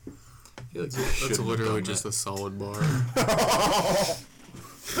 That's literally just a solid bar.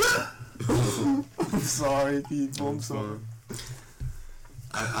 I'm sorry, people. I'm sorry.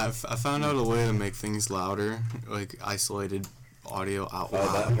 I found out a way to make things louder, isolated audio out loud.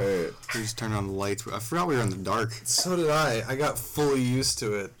 Oh, that hurt. We just turned on the lights. I forgot we were in the dark. So did I. I got fully used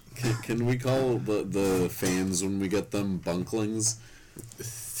to it. Can we call the fans when we get them bunklings?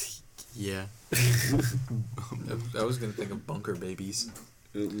 Yeah. I was gonna think of bunker babies.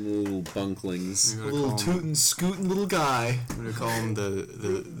 Little bunklings. Little tootin' scootin' little guy. I'm gonna call him the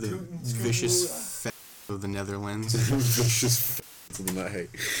vicious of the Netherlands. Vicious of the night.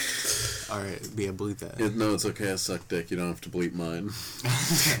 Alright, yeah, bleep that. No, it's okay, I suck dick, you don't have to bleep mine.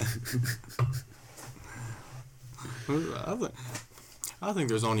 I think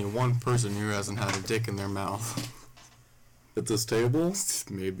there's only one person who hasn't had a dick in their mouth. At this table?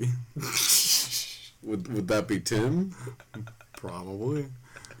 Maybe. Would that be Tim? Probably.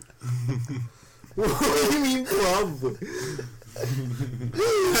 What do you mean probably?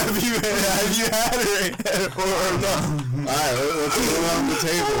 Have you had it or no? Alright, let's go around the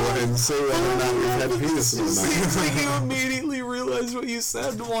table and say whether or not we've had penis or Seems not. like you immediately realized what you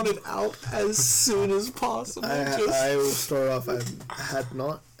said and wanted out as soon as possible. I will start off. I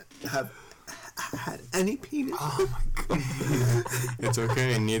have had any penis. Oh my god. It's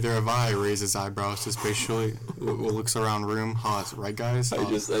okay. Neither have I. Raise his eyebrows suspiciously. Looks around room. Hot, right, guys? I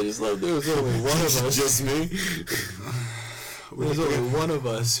just love there was only one of us. Just me. There's only one of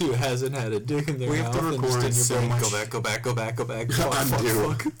us who hasn't had a dick in their We have mouth to and just record in your so brain, much- go back.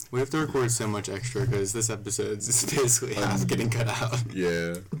 Fuck. We have to record so much extra because this episode is basically half getting cut out.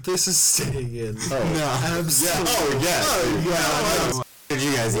 Yeah. This is staying in. No. Absolutely. Oh yeah. What did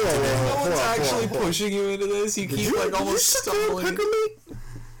you guys eat Whoa, today? whoa, No Hold one's on, actually hold on, hold on. pushing you into this. You keep like almost stumbling. Peppermeat?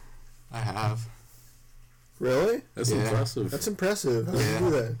 I have. Really? That's Yeah. impressive. That's impressive. How did Yeah. you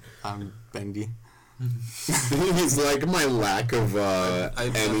do that? I'm bendy. He's like my lack of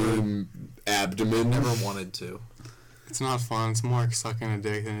I've any abdomen. Never wanted to. It's not fun. It's more like sucking a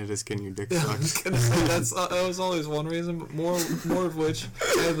dick than it is getting your dick Yeah, I was sucked. gonna say that was always one reason, but more of which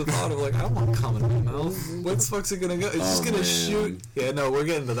I had the thought of like I don't want cum in my mouth. Where the fuck's it gonna go? It's just gonna man. shoot. Yeah, no, we're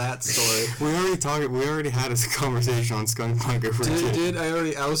getting to that story. We already had this conversation on Skunk Bunker for Did I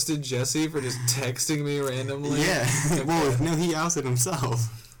already ousted Jesse for just texting me randomly? Yeah. Well, no, he ousted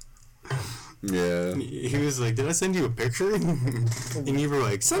himself. Yeah. He was like, "Did I send you a picture?" And you were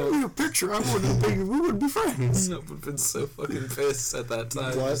like, "Send me a picture. I wouldn't be. We would be friends." I would have been so fucking pissed at that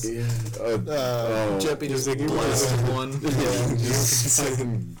time. What? Jeppy just like, blasted one. Yeah, just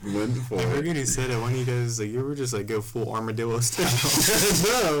fucking went for I it. forget he said it when he does. Like, you were just like go full armadillo style.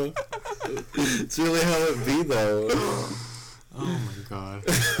 No, it's really how it be though. Oh my god.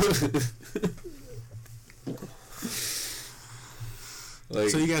 Like,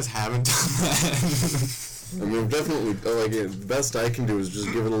 So you guys haven't done that? I mean, definitely, like, the best I can do is just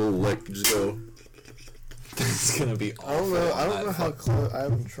give it a little lick. Just go. It's gonna be awful. I don't know. I on don't that know how fuck- close. I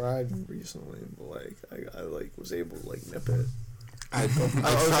haven't tried recently, but like I like was able to like nip it. I I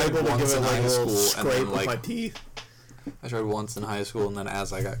was tried able to once give it in like high a little school, and scrape then with like my teeth. I tried once in high school, and then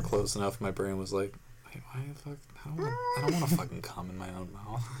as I got close enough, my brain was like, "Wait, why the fuck? I don't want to fucking cum in my own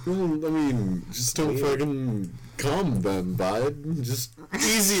mouth." Well, I mean, just don't fucking come then, bud. Just.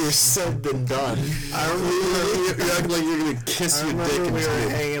 Easier said than done. I remember You act like you're gonna kiss I your dick remember we into were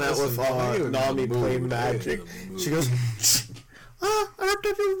it. hanging out with Nami playing Magic. She goes, I ripped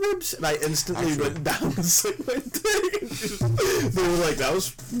up your ribs, and I instantly went down and sucked my dick. They were like, that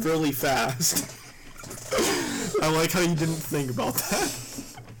was really fast. I like how you didn't think about that.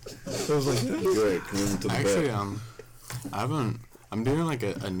 I was like, yeah. Great, come into the Actually, bed. I haven't. I'm doing like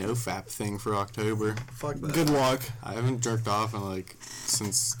a no-fap thing for October. Fuck that. Good luck. I haven't jerked off in like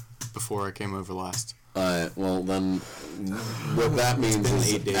since before I came over last. Alright, well then, what that means been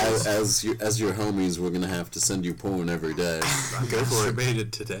is 8 days. as your homies, we're gonna have to send you porn every day. Go for it.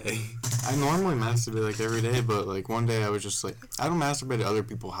 Masturbated today. I normally masturbate like every day, but like one day I was just like, I don't masturbate at other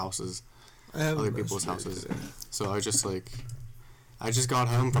people's houses. Other people's houses. So I just like, I just got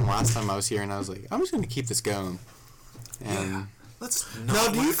home from last time I was here and I was like, I'm just gonna keep this going. And Let's Now,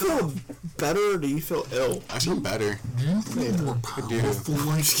 do you feel better or do you feel ill? I feel better. Do you feel more I do. powerful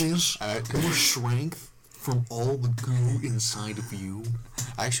like this? I More strength from all the goo inside of you?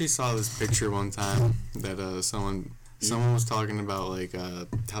 actually saw this picture one time that someone was talking about like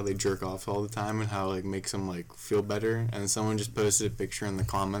how they jerk off all the time and how like makes them like feel better, and someone just posted a picture in the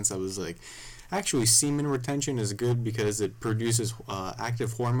comments that was like, actually semen retention is good because it produces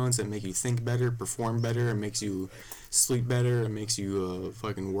active hormones that make you think better, perform better, it makes you sleep better, it makes you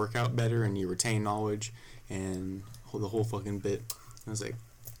fucking work out better, and you retain knowledge and the whole fucking bit. I was like,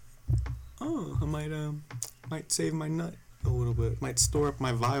 oh, I might save my nut a little bit, might store up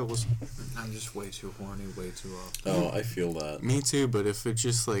my vials. I'm just way too horny, way too often. Oh, I feel that. Me too, but if it's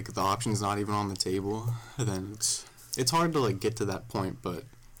just like the option's not even on the table, then it's hard to like get to that point, but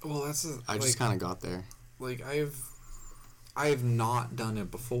Well, that's I just kind of got there. like I've not done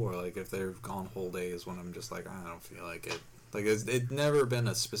it before. Like if they've gone whole days when I'm just like I don't feel like it. Like it's never been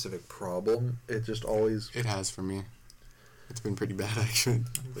a specific problem. It just always. It has for me. It's been pretty bad actually.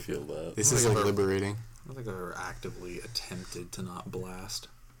 I feel that. This I is think like I've ever- liberating. I don't think I've ever actively attempted to not blast.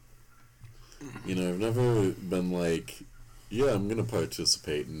 You know, I've never been like, yeah, I'm gonna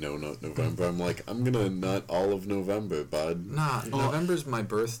participate in No Nut November. I'm like, I'm gonna nut all of November, bud. Nah, November's my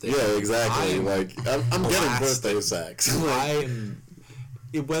birthday. Yeah, exactly. I'm like, I'm getting blasted. birthday sex. I am.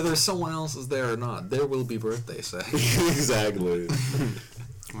 Whether someone else is there or not, there will be birthday sex. Exactly.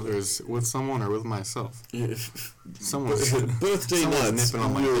 Whether it's with someone or with myself. Someone's Birthday someone's nuts nipping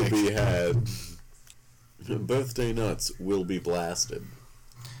on my will dick. be had. Birthday nuts will be blasted.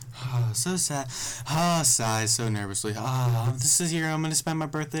 So sad. Sighs so nervously. This is here. I'm gonna spend my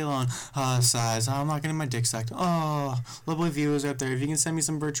birthday alone. Sighs. I'm not getting my dick sucked. Lovely viewers out there. If you can send me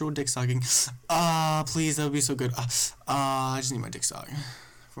some virtual dick sucking, please, that would be so good. I just need my dick sucked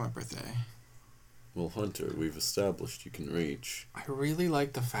for my birthday. Well, Hunter, we've established you can reach. I really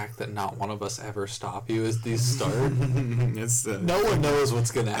like the fact that not one of us ever stop you as these start. It's No one knows what's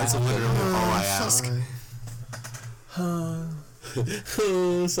gonna that's happen. literally all I ask.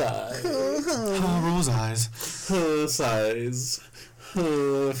 Sigh. Rolls eyes. Sighs.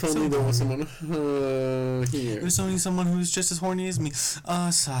 If only there was someone here. There's only someone who's just as horny as me.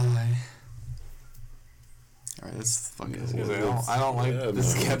 Sigh. Alright, that's fucking. I don't like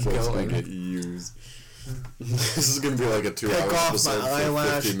this kept going. Get used. This is gonna be like a 2-hour Take off episode. my for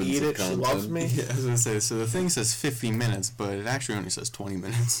eyelash, 50 minutes eat of it, she loves content. me. Yeah, I was gonna say, so the thing says 50 minutes, but it actually only says 20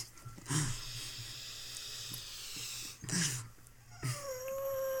 minutes.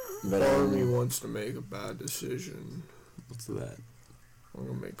 But Army wants to make a bad decision. What's that? I'm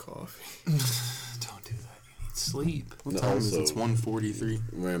gonna make coffee. Don't do that. You need sleep. What time is it? Also- It's 1:43.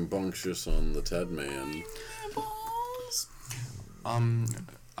 rambunctious on the Ted Man.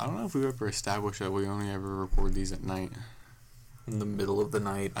 I don't know if we've ever established that we only ever record these at night. In the middle of the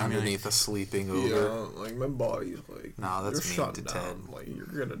night, I mean, underneath a sleeping ogre. Yeah, like my body's like, Nah, that's you're mean shut to down. Ted. Like you're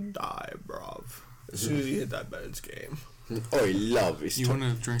gonna die, bruv. As soon as you hit that bed's game. Oh, I love it. You want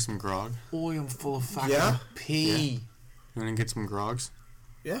to drink some grog? Boy, I'm full of fucking Yeah? pee. You want to get some grogs?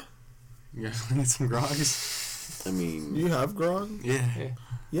 Yeah. You guys want to get some grogs? I mean, You have grog? Yeah.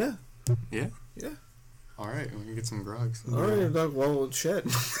 Yeah. Yeah? Yeah. Alright, we can get some grogs. Alright, well, shit.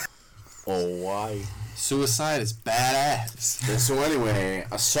 oh, why? Suicide is badass. So anyway,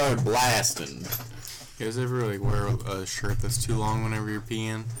 I started blasting. You guys ever like wear a shirt that's too long whenever you're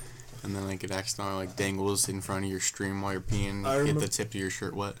peeing, and then like it accidentally like dangles in front of your stream while you're peeing? I You get remember- the tip of your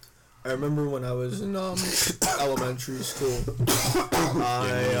shirt wet. I remember when I was in elementary school,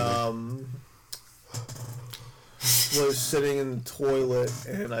 I was sitting in the toilet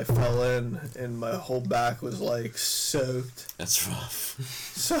and I fell in and my whole back was like soaked. That's rough.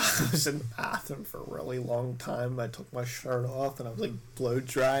 So I was in the bathroom for a really long time. I took my shirt off and I was like blow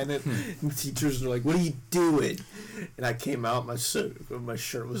drying it. And the teachers were like, "What are you doing?" And I came out, my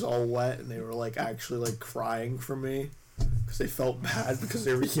shirt was all wet, and they were like actually like crying for me because they felt bad because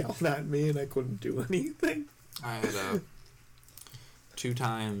they were yelling at me and I couldn't do anything. I had 2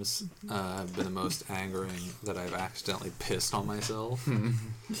 times have been the most angering that I've accidentally pissed on myself.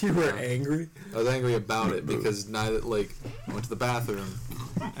 You were angry? I was angry about it because I went to the bathroom,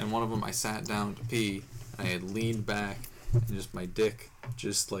 and one of them I sat down to pee, and I had leaned back, and just my dick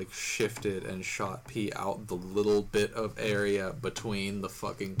just like shifted and shot pee out the little bit of area between the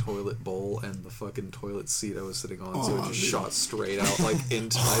fucking toilet bowl and the fucking toilet seat I was sitting on, so it just shot straight out like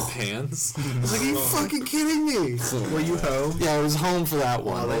into my pants. I was like, "Are you fucking kidding me?" Were you home? Yeah, I was home for that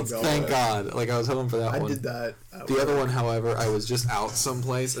one. Oh, Like, thank God. Like, I was home for that I one. did that. The other one, however, I was just out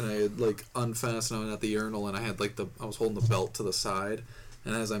someplace and I had like unfastened on at the urinal and I had like I was holding the belt to the side,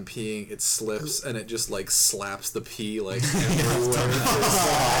 and as I'm peeing, it slips and it just like slaps the pee like everywhere.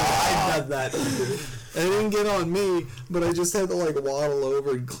 I've done that either. And it didn't get on me, but I just had to like waddle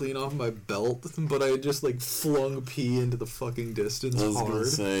over and clean off my belt. But I just like flung pee into the fucking distance I was gonna hard.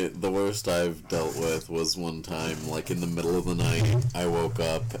 say, the worst I've dealt with was one time, like in the middle of the night, I woke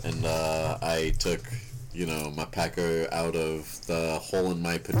up and I took, my packer out of the hole in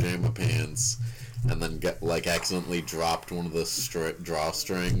my pajama pants, and then accidentally dropped one of the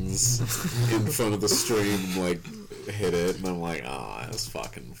drawstrings in front of the stream, like hit it, and I'm like, oh, that's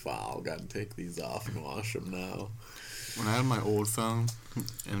fucking foul. Gotta take these off and wash them now. When I had my old phone,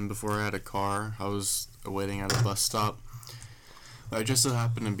 and before I had a car, I was waiting at a bus stop. I just so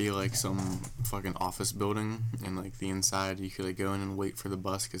happened to be like some fucking office building, and like the inside you could like go in and wait for the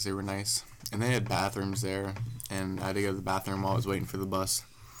bus because they were nice, and they had bathrooms there, and I had to go to the bathroom while I was waiting for the bus,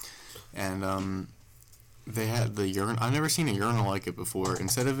 and they had the urinal. I've never seen a urinal like it before.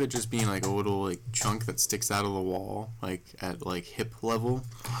 Instead of it just being like a little like chunk that sticks out of the wall, like at like hip level.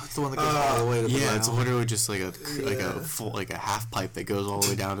 It's the one that goes all the way to the Yeah, ground. it's literally just like a full like a half pipe that goes all the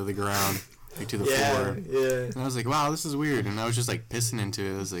way down to the ground, like to the floor. Yeah. And I was like, wow, this is weird. And I was just like pissing into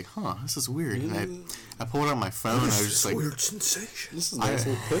it. I was like, huh, this is weird. And I pulled out my phone. And I was just like, Weird sensation. This is a nice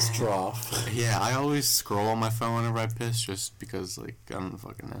little piss trough. yeah, I always scroll on my phone whenever I piss, just because like I don't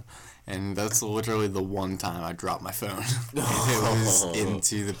fucking know. And that's literally the one time I dropped my phone. And it was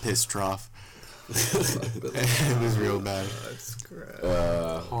into the piss trough. It was real bad. That's correct. Hold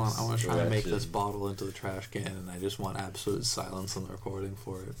on, I want to try and make Wretched. this bottle into the trash can, and I just want absolute silence on the recording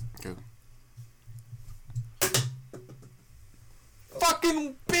for it. Go.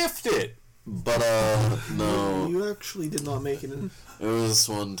 Fucking biffed it! But, no. You actually did not make it in. It was this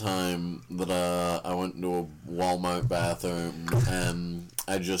one time that I went into a Walmart bathroom and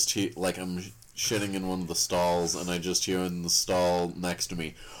I just I'm shitting in one of the stalls, and I just hear in the stall next to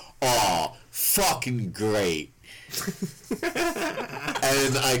me, "Aw, fucking great."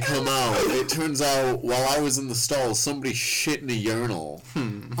 And I come out. It turns out, while I was in the stall, somebody shit in a urinal.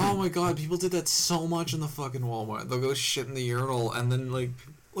 Oh my god, people did that so much in the fucking Walmart. They'll go shit in the urinal, and then, like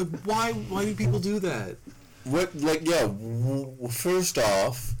why do people do that? What, like, yeah, first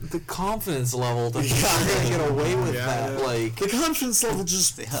off... The confidence level that you're gonna get away with that, like... The confidence level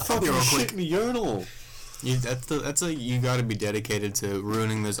just fucking shit in a urinal. You gotta be dedicated to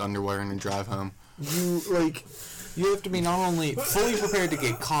ruining this underwear in a drive home. You have to be not only fully prepared to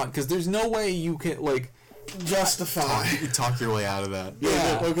get caught, because there's no way you can, like... Talk your way out of that.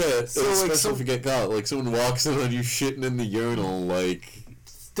 Yeah, okay, So, especially if you get caught. Like, someone walks in on you shitting in the urinal, like...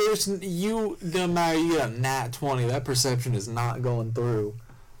 There's no matter you get a nat 20, that perception is not going through.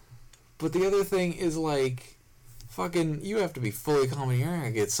 But the other thing is, like, fucking, you have to be fully calm. You're gonna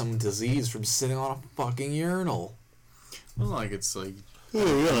get some disease from sitting on a fucking urinal. Well, like, it's like Yeah,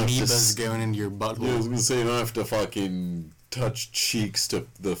 amoebas going into your butthole. Yeah, I was gonna say, you don't have to fucking touch cheeks to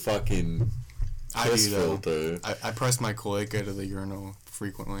the fucking piss filter. I press my cloaca to the urinal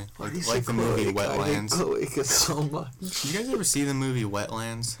frequently. Like the movie Wetlands. I hate cloaca so much. You guys ever see the movie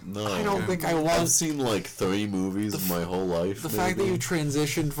Wetlands? No. I don't think I I've want... seen like 3 movies in my whole life. The fact that you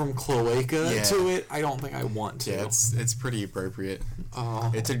transitioned from cloaca to it, I don't think I want to. Yeah, it's pretty appropriate.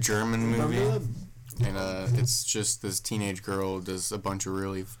 Oh. It's a German movie. And it's just this teenage girl does a bunch of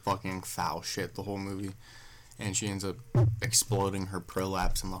really fucking foul shit the whole movie. And she ends up exploding her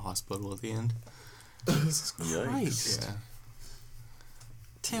prolapse in the hospital at the end. Jesus Christ. Yeah.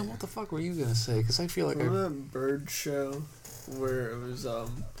 Tim, what the fuck were you gonna say? Because I feel like Remember that bird show where it was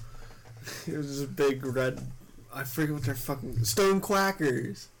this big red, I forget what they're fucking, stone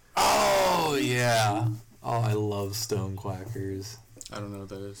quackers. Oh, yeah. Oh, I love stone quackers. I don't know what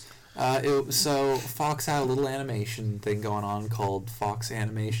that is. So Fox had a little animation thing going on called Fox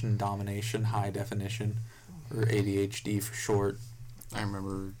Animation Domination High Definition, or ADHD for short. I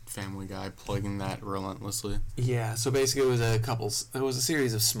remember Family Guy plugging that relentlessly. Yeah, so basically it was a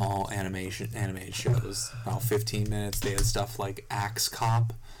series of small animated shows, about 15 minutes. They had stuff like Axe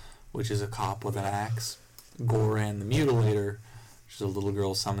Cop, which is a cop with an axe. Goran the Mutilator, which is a little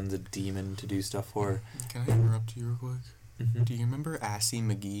girl summons a demon to do stuff for her. Can I interrupt you real quick? Mm-hmm. Do you remember Assy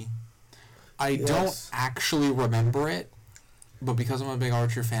McGee? I don't actually remember it, but because I'm a big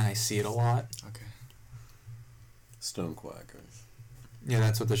Archer fan, I see it a lot. Okay. Stonequackers. Yeah,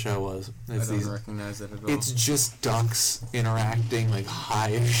 that's what the show was. I don't recognize it at all. It's just ducks interacting like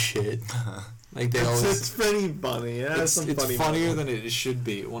high as shit. Like they always. It's pretty funny. It has some It's funny funnier moments. than it should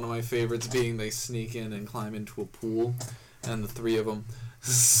be. One of my favorites being they sneak in and climb into a pool, and the 3 of them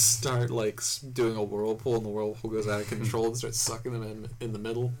start like doing a whirlpool, and the whirlpool goes out of control and starts sucking them in the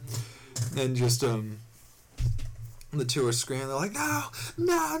middle, and just the 2 are screaming. They're like, no,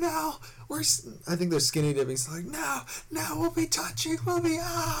 I think they're skinny dipping. So like, no, we'll be touching, no,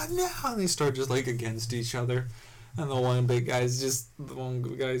 and they start just like against each other. And the one guy's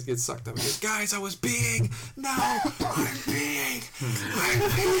get sucked up. He goes, guys, I was peeing. No, I'm peeing.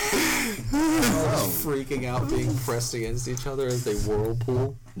 Freaking out, being pressed against each other as they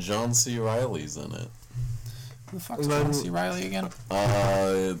whirlpool. John C. Reilly's in it. Who the fuck's John C. Reilly again?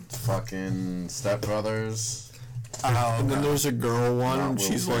 Fucking Step Brothers. Oh, And then there's a girl one. Not and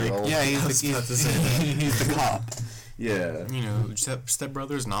she's Will like, Ferrell. yeah, he's the cop. Yeah. You know, Step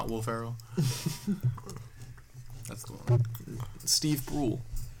Brothers, not Will Ferrell. That's the one. Steve Brule.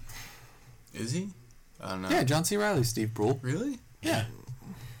 Is he? I don't know. Yeah, John C. Reilly, Steve Brule. Really? Yeah.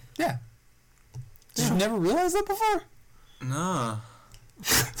 Did you never realize that before? Nah.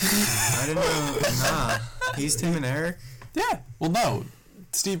 I didn't know. Nah. He's Tim and Eric? Yeah. Well, no.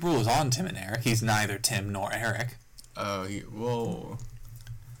 Steve Brule is on Tim and Eric. He's neither Tim nor Eric. Oh, whoa.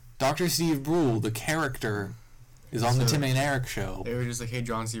 Dr. Steve Brule, the character, is on the Tim and Eric show. They were just like, hey,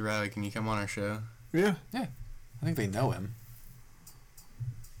 John C. Reilly, can you come on our show? yeah. I think they know him.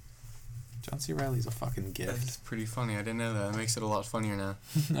 John C. Reilly's a fucking gift. That's pretty funny. I didn't know that. It makes it a lot funnier now.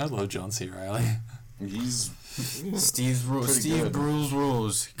 I love John C. Reilly. He's Steve good. Brule's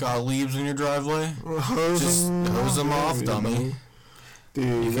rules. Got leaves in your driveway? Just hose them off, dummy.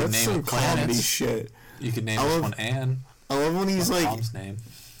 Dude, You can that's name some it planets. comedy shit. You could name I this love- one Anne. I love when he's My like, mom's name.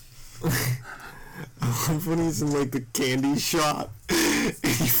 I love when he's in like the candy shop and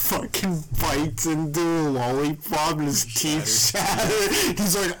he fucking bites into a lollipop and his teeth shatter.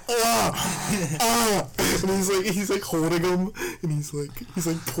 He's like, and he's like holding him and he's like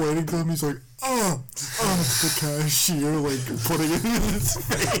pointing to him. He's like, the cashier like putting it in his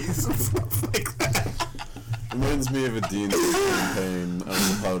face and stuff like that. Reminds me of a D&D campaign I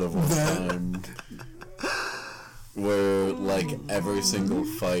was a part of one time. Where, like, every single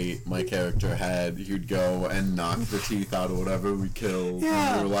fight my character had, he'd go and knock the teeth out of whatever we killed.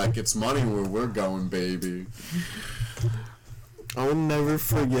 Yeah. And we were like, it's money where we're going, baby. I will never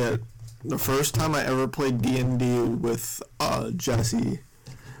forget the first time I ever played D&D with Jesse.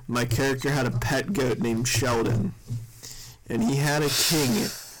 My character had a pet goat named Sheldon, and he had a king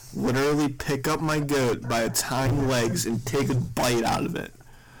literally pick up my goat by its hind legs and take a bite out of it.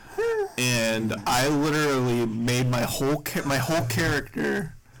 And I literally made my whole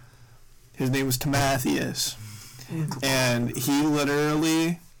character. His name was Timotheus, and he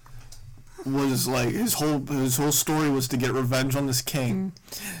literally was like his whole story was to get revenge on this king,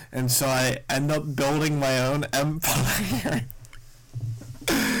 and so I end up building my own empire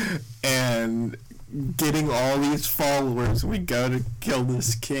and getting all these followers. We go to kill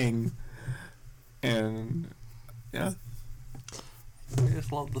this king, and yeah. I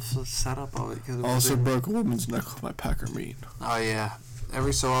just love the setup of it. Cause Also broke a woman's neck with my packer meat. Oh yeah,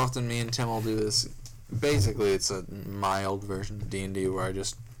 every so often me and Tim will do this. Basically, it's a mild version of D&D where I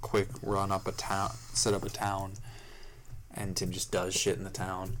just quick run up a town, set up a town, and Tim just does shit in the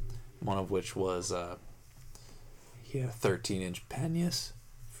town. One of which was he had a 13-inch penis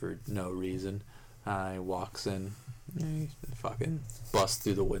for no reason. He walks in, he fucking busts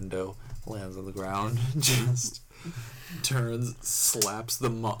through the window, lands on the ground, just turns, slaps the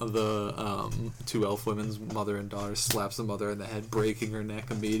two elf women's mother and daughter, slaps the mother in the head, breaking her neck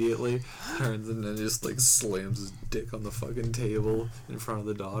immediately, turns and then just like slams his dick on the fucking table in front of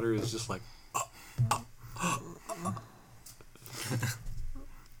the daughter, who's just like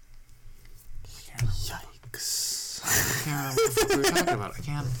Yikes. I can't remember what the fuck we were talking about. I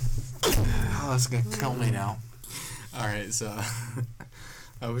can't. Oh, that's gonna kill me now. Alright, so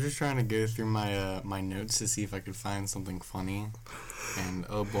I was just trying to go through my my notes to see if I could find something funny, and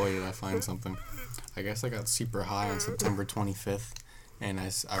oh boy did I find something. I guess I got super high on September 25th, and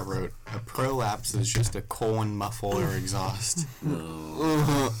I wrote, a prolapse is just a colon muffler exhaust.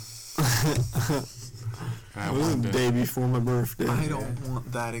 It was the day before my birthday. I don't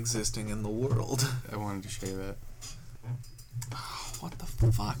want that existing in the world. I wanted to show you that. What the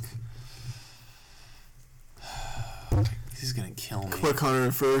fuck? He's gonna kill me. Quick,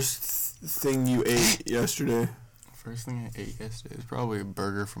 Hunter, first thing you ate yesterday. First thing I ate yesterday was probably a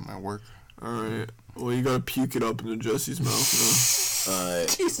burger from my work. Alright. Well, you gotta puke it up into Jesse's mouth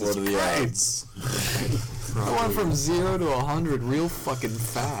Alright, what are the odds? I went from 0 to 100 real fucking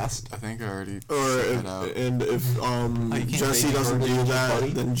fast. I think I already now. Or set that out. if you can't Jesse make doesn't burgers do with your that,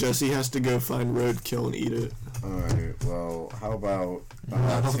 buddy? then Jesse has to go find roadkill and eat it. Alright, well, how about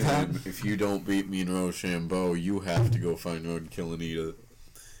Tim, if you don't beat me in Rochambeau, you have to go find roadkill and eat it.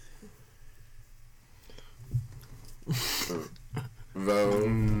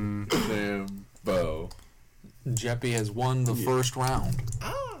 Rochambeau. Jeppy has won the first round.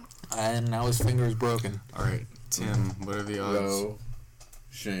 And now his finger is broken. Alright, Tim, what are the odds?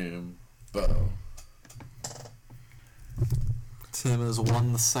 Rochambeau. Tim has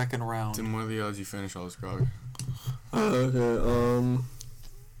won the second round. Tim, what are the odds you finish all this grog? Okay,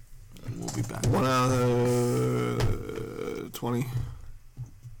 We'll be back. 1 out of 20.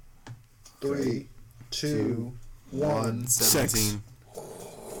 3, 2, 1. 17.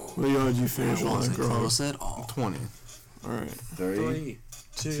 What did you finish That on that wasn't grog? close at all. 20. Alright. 3,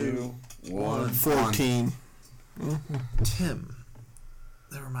 2, 1. 14. Tim,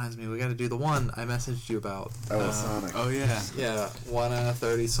 that reminds me, we gotta do the one I messaged you about. Sonic. Oh, yeah. Yeah, 1 out of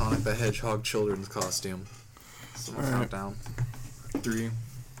 30 Sonic the Hedgehog children's costume. So we'll count down. 3,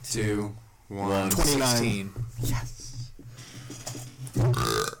 2, 1. 29. 16.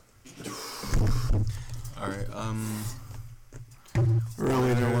 Alright,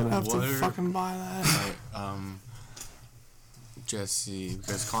 Really don't want to have to What are- fucking buy that. Alright, Jesse,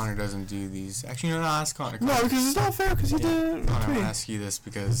 because Connor doesn't do these. Actually, no, ask Connor. No, because it's not fair, because you did it Connor, I'm to me. gonna ask you this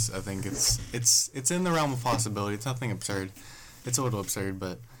because I think it's in the realm of possibility. It's nothing absurd. It's a little absurd,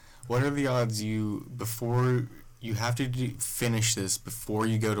 but what are the odds you have to finish this before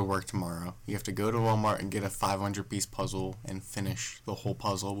you go to work tomorrow? You have to go to Walmart and get a 500-piece puzzle and finish the whole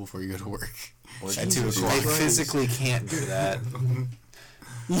puzzle before you go to work. At 2 I o'clock. physically can't do that.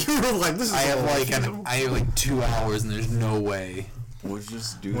 You were like, this is I have all- like 2 hours and there's no way. We'll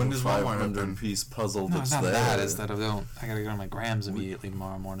just do When the does Walmart open? 500-piece puzzle No, that's it's not there. that. It's that I gotta go to my Grams immediately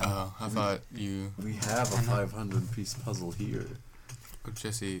tomorrow morning. I thought you, We have a 500-piece puzzle here.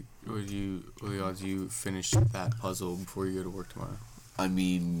 Jesse, what are the odds you finish that puzzle before you go to work tomorrow? I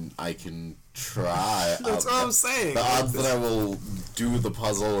mean, I can try. That's what I'm saying. The odds that I will do the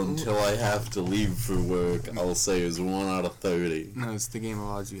puzzle until I have to leave for work, I'll say, is 1 out of 30. No, it's the game of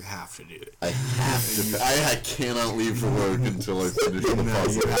odds. You have to do it. I have to. I cannot leave for work until I finish the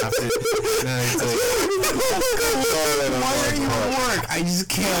puzzle. You have to. No, it's like, why are you at work? I just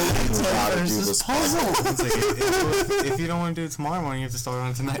can't wait until I finish this puzzle. It's like, if you don't want to do it tomorrow morning, you have to start on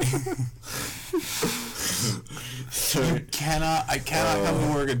it tonight. I cannot come to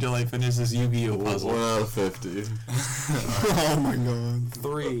work until I finish this Yu-Gi-Oh puzzle. 1 out of 50. Oh my god.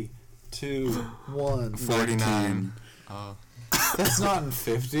 3, 2, 1. 49. That's not in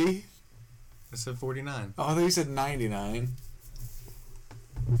 50. I said 49. Oh, I thought you said 99.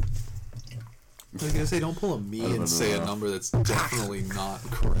 I was gonna say, don't pull a me and say a number that's definitely not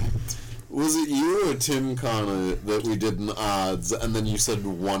correct. Was it you or Tim Connor that we did in odds, and then you said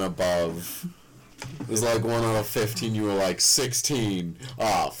 1 above? It was like 1 out of 15, you were like 16.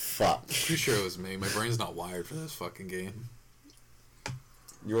 Oh, fuck. Pretty sure it was me. My brain's not wired for this fucking game.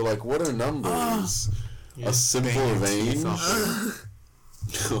 You were like, what are numbers? A simple vein?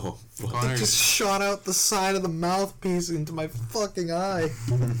 Oh, fuck. It just shot out the side of the mouthpiece into my fucking eye.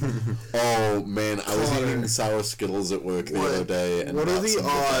 Oh, man, I was eating sour Skittles at work the other day, and what are the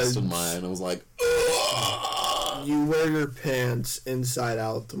odds in my eye, and I was like, you wear your pants inside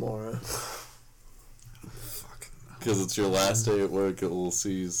out tomorrow? because it's your last day at work at Little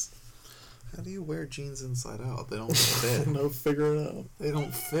C's. How do you wear jeans inside out? They don't fit. No, figure it out. They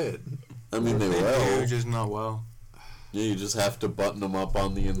don't fit. I mean, they will. Just not well. Yeah, you just have to button them up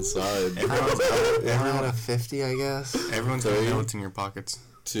on the inside. 1 out of 50, I guess. Everyone's gonna know what's in your pockets.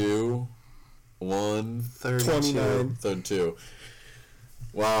 2, 1, 29. 32.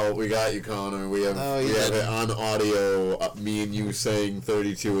 Wow, we got you, Connor. We have it on audio. Me and you saying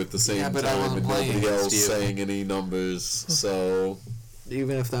 32 at the same but I time, wasn't and playing nobody else against you. saying any numbers. So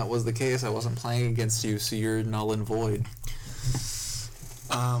Even if that was the case, I wasn't playing against you, so you're null and void.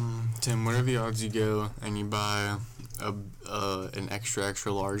 Tim, what are the odds you go and you buy an extra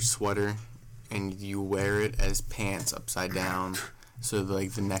large sweater and you wear it as pants upside down, so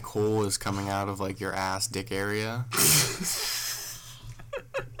like the neck hole is coming out of like your ass dick area?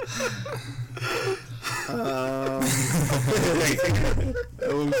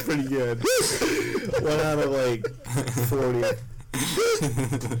 That one's pretty good. 1 out of like 40. Okay.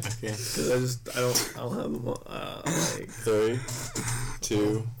 Because I don't have like. 3,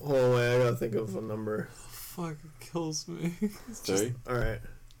 2, Hold on, wait, I gotta think of a number. Fuck, it kills me. 3, All right,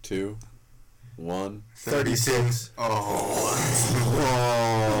 2, 1. 36. The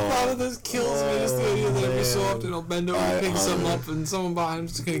thought of this kills me. Just the idea that every so often I'll bend over and pick some up, and someone behind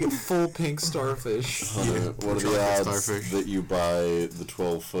him's just gonna get full pink starfish. Hunter, what are the Chocolate odds starfish. that you buy the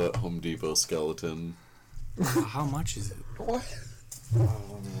 12-foot Home Depot skeleton? How much is it? What? Oh,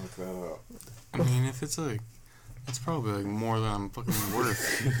 let me look that up. I mean, if it's like, it's probably like more than I'm fucking worth.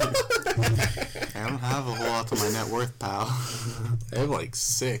 I don't have a whole lot to my net worth, pal. I have like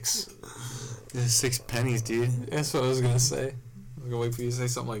 6. There's 6 pennies, dude. That's what I was gonna say. I was gonna wait for you to say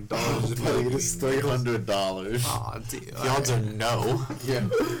something like dollars. It's $300. Aw, dude. The odds are no. Yeah.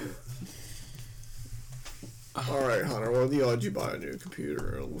 All right, Hunter. What are the odds you buy a new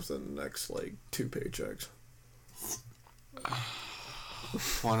computer within the next like 2 paychecks?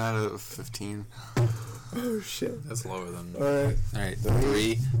 1 out of 15. Oh shit! That's lower than. All right, Alright,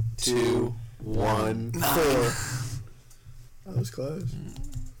 3, 2, 1. 4. That was close.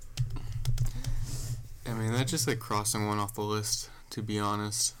 I mean, that's just like crossing one off the list, to be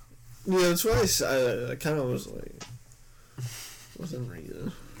honest. Yeah, that's why I kind of was like, wasn't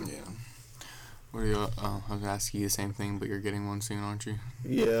reading. Yeah. What are you? I was asking you the same thing, but you're getting one soon, aren't you?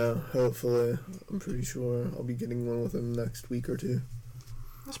 Yeah, hopefully. I'm pretty sure I'll be getting one within the next week or 2.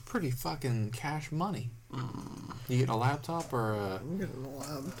 That's pretty fucking cash money. You get a laptop or a... I'm getting a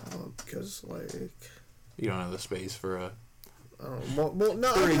laptop because like You don't have the space for a... I don't know. Well,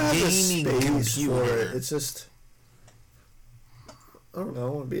 no, For I a have the gaming space for computer. it. It's just I don't know. I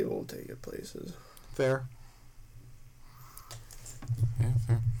want to be able to take it places. Fair. Yeah,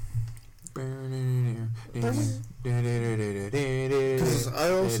 fair. Because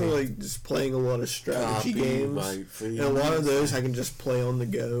I also like just playing a lot of strategy games, and a lot of those I can just play on the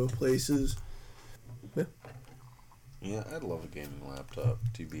go places. Yeah, I'd love a gaming laptop,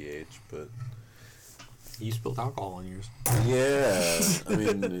 TBH, but... You spilled alcohol on yours. Yeah, I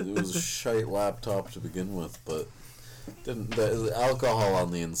mean, it was a shite laptop to begin with, but the alcohol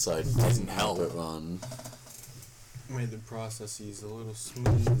on the inside doesn't help it run. Made the processes a little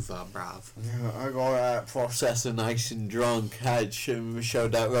smoother, bruv. Yeah, I got that processor nice and drunk.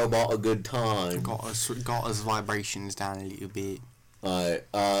 Showed that robot a good time. Got his vibrations down a little bit. Alright,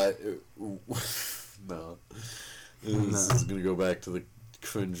 no. This is gonna go back to the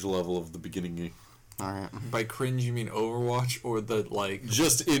cringe level of the beginning. Alright. By cringe, you mean Overwatch or the, like...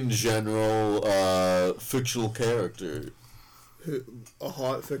 Just in general, fictional character. A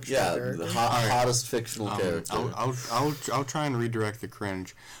hot fictional Yeah, character? the hottest fictional character. I'll try and redirect the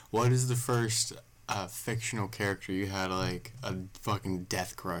cringe. What is the first fictional character you had, like, a fucking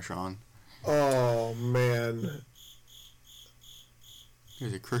death crush on? Oh, man.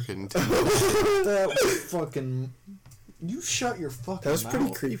 There's a cricket in That was fucking... You shut your fucking That was mouth.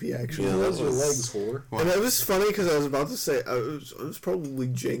 pretty creepy, actually. Yeah, Close that your was- legs, whore. What? And it was funny because I was about to say, it was probably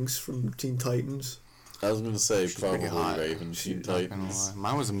Jinx from Teen Titans. I was gonna say She's pretty probably hot. Raven, Teen Not gonna Titans. lie.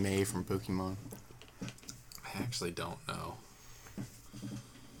 Mine was May from Pokemon. I actually don't know.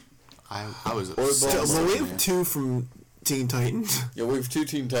 I was Or obsessed both. Well, we with have May. 2 from Teen Titans. Yeah, we have 2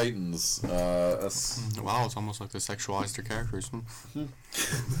 Teen Titans. That's Wow, it's almost like they sexualized their characters.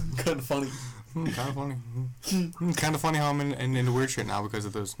 kind of funny. Kind of funny. Kind of funny how I'm in the weird shit now because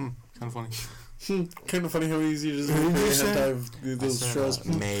of those. Kind of funny. Kind of funny how easy it is to Who did you have say? to have I those said, shows.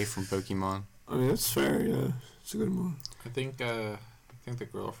 May from Pokemon. I mean, that's fair, yeah. It's a good one. I think the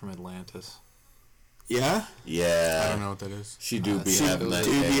girl from Atlantis. Yeah? I Yeah, don't know what that is. she do be She having that.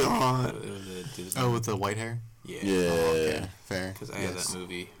 do be hair. hot. It was a Disney. Oh, with the white hair? Yeah. Yeah. Oh, okay. Fair. Because I had Yes. that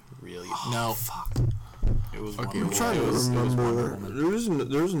movie really... No. Fuck. It was Fuck Wonder you. I'm Woman. trying to It was Wonder remember. Woman.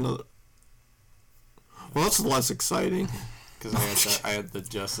 There's another. Well, that's less exciting. Because I had the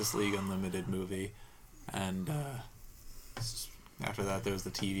Justice League Unlimited movie, and after that there was the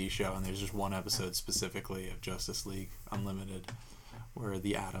TV show, and there's just one episode specifically of Justice League Unlimited where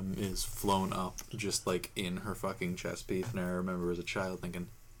the Atom is flown up just like in her fucking chest piece, and I remember as a child thinking,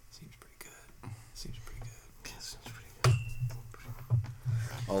 seems pretty good. Seems pretty good.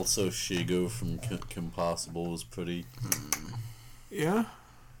 Also, Shigo from Kim Possible was pretty. Yeah?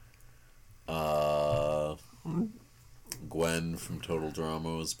 Gwen from Total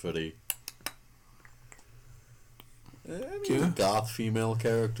Drama was pretty. I mean, Yeah. a goth female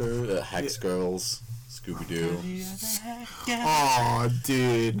character, Hex Girls, Scooby Doo. Oh,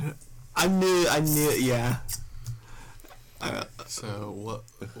 dude. I knew, yeah. So,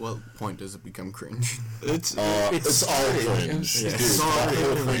 what point does it become cringe? It's It's all cringe. Yeah. Dude, It's all that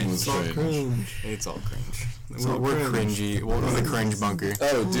whole cringe. thing was It's all cringe. cringe. It's all cringe. It's all We're cringe. cringy. Welcome to the Cringe Bunker.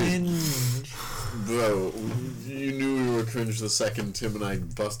 Oh, dude. Bro, you knew we were cringe the second Tim and I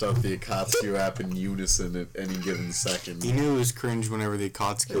bust out the Akatsuki rap in unison at any given second. You knew it was cringe whenever the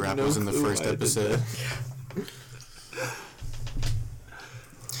Akatsuki rap no was in the clue first why I did episode.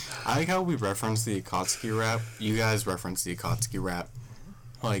 I like how we reference the Akatsuki rap. You guys reference the Akatsuki rap.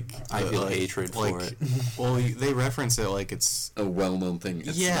 Like, I feel hatred for it. Well, they reference it like it's... A well-known thing.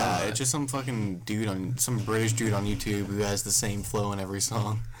 It's yeah, not. it's just some fucking dude some British dude on YouTube who has the same flow in every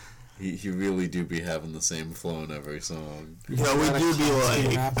song. He really do be having the same flow in every song. Yeah, we do be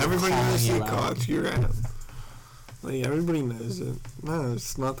like, rap everybody calling knows you the out. Akatsuki rap. Like, everybody knows it. No,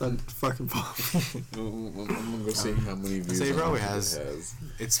 it's not that fucking popular. I'm gonna go see how many views So he on probably it has- has.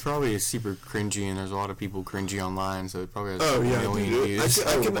 It's probably super cringy, and there's a lot of people cringy online, so it probably has Oh, a yeah, million dude. views.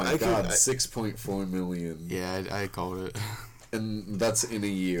 Oh my god, 6.4 million. Yeah, I called it. And that's in a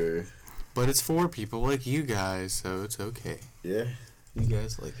year. But it's for people like you guys, so it's okay. Yeah. You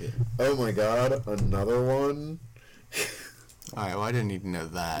guys like it. Oh my god, another one? Alright, well, I didn't need to know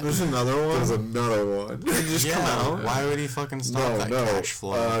that. There's another one. There's another one. It just come out. Why would he fucking stop that cash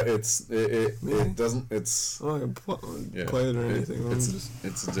flow? It doesn't, it's... I'm not gonna Yeah, play it or anything. I'm it's just,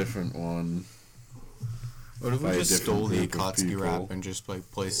 it's a different one. What if by we a just different stole the group of Akatsuki people. rap and just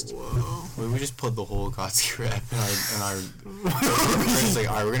like placed? What if we just put the whole Akatsuki rap in our it's like,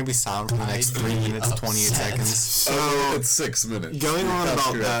 alright, we're gonna be silent for the next 3 minutes, 28 seconds. so It's 6 minutes. going on Your about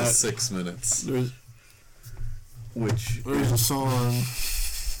Akatsuki rap that- is 6 minutes. there's a song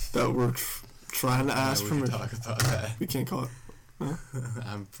that we're trying to ask we from can her. talk about that. We can't call it.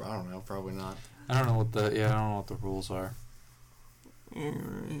 I don't know, probably not. I don't know what the rules are. Yeah,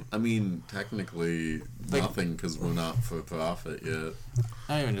 right. I mean, technically, Like- nothing because we're not for profit yet.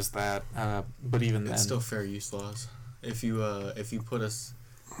 Not even just that, but even then. It's still fair use laws. If you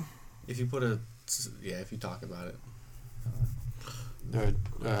talk about it.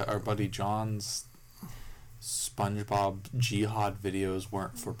 Our buddy John's SpongeBob Jihad videos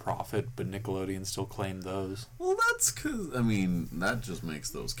weren't for profit, but Nickelodeon still claimed those. Well, that's because, I mean, that just makes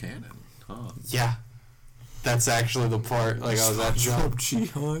those canon, huh? Yeah. That's actually the part, like, I was at SpongeBob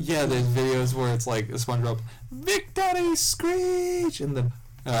Jihad. Yeah, there's videos where it's like SpongeBob, Victory Screech, and then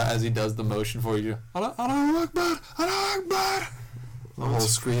as he does the motion for you, Allahu Akbar, Allahu Akbar. The whole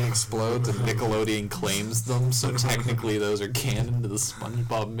screen explodes and Nickelodeon claims them, so technically those are canon to the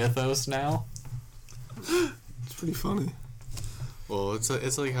SpongeBob mythos now. It's pretty funny. Well, it's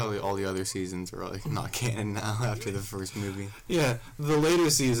like how all the other seasons are like not canon now after the first movie. Yeah, the later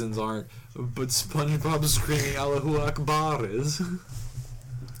seasons aren't, but SpongeBob screaming Allahu Akbar is.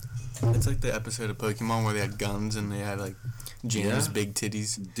 It's like the episode of Pokemon where they had guns and they had like James' Yeah. big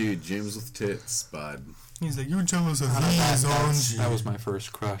titties. Dude, James with tits, bud. He's like, you're jealous of That was my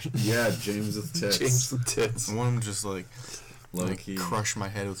first crush. Yeah, James with tits. James with tits. I want him to just like Low-key. crush my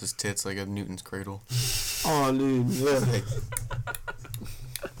head with his tits like a Newton's cradle. Oh, dude, yeah.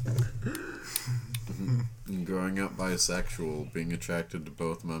 Growing up bisexual, being attracted to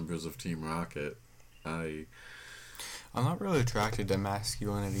both members of Team Rocket, I'm not really attracted to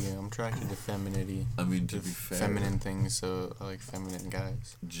masculinity. I'm attracted to femininity. I mean, to To be fair, feminine things, so I like feminine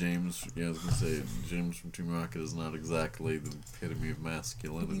guys. James, I was gonna say, James from Team Rocket is not exactly the epitome of What are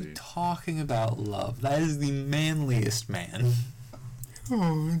masculinity. you talking about, love? That is the manliest man.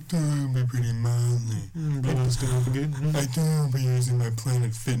 Oh, I thought I'd be pretty manly. I thought I'd be using my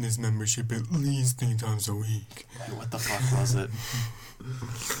Planet Fitness membership at least 3 times a week. Wait, what the fuck was it?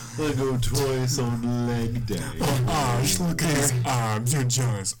 I go twice on leg day. Gosh, look at his arms. You're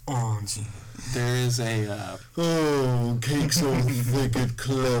jealous, aren't you? There is a, Oh, cake so thick it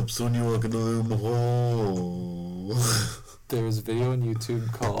claps when you walk in the room. Oh. there is a video on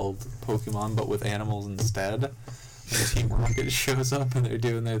YouTube called Pokemon but with animals instead. And Team Rocket shows up and they're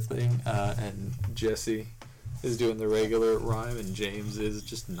doing their thing, and Jesse is doing the regular rhyme and James is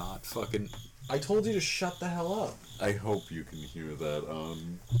just not fucking... I told you to shut the hell up. I hope you can hear that.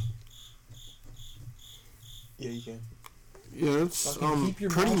 Yeah, you can. Yeah, it's Fucking keep your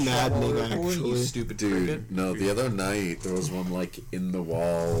pretty mouth shut while maddening, we're recording, you actually. stupid Dude, cricket. no, the other night there was one like in the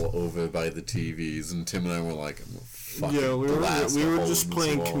wall over by the TVs, and Tim and I were like, I'm gonna fucking Yeah, we blast were a hole just in this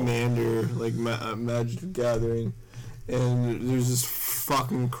playing wall. Commander, like Magic the Gathering, and there's this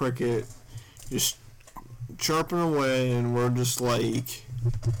fucking cricket just chirping away, and we're just like,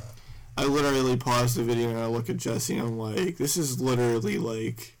 I literally paused the video and I look at Jesse and I'm like, this is literally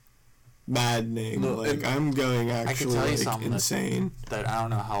like maddening. No, like and I'm going I can actually tell you like something that- insane. That I don't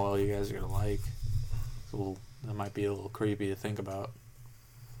know how well you guys are gonna like. Well, that might be a little creepy to think about.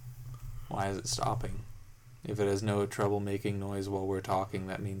 Why is it stopping? If it has no trouble making noise while we're talking,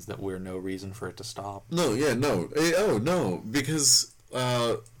 that means that we're no reason for it to stop. No, yeah, no. Oh, no, because,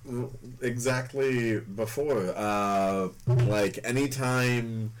 exactly before, like,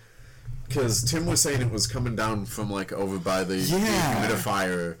 anytime, because Tim was saying it was coming down from, like, over by the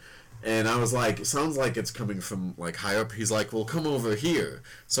humidifier, and I was like, it sounds like it's coming from, like, high up. He's like, well, come over here.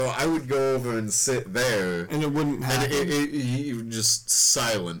 So I would go over and sit there, And it wouldn't and happen. he was just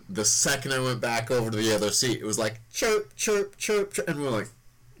silent. The second I went back over to the other seat, it was like, chirp, chirp, chirp, chirp, and we're like,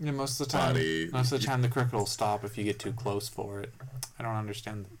 Yeah, most of the time, Buddy, most of the time the cricket will stop if you get too close for it. I don't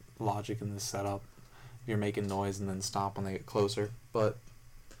understand the logic in this setup. You're making noise and then stop when they get closer, but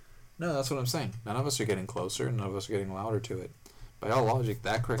no, that's what I'm saying. None of us are getting closer, and none of us are getting louder to it. By all logic,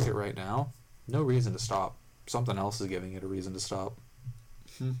 that cricket right now, no reason to stop. Something else is giving it a reason to stop.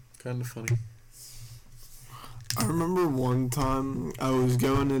 kind of funny. I remember one time I was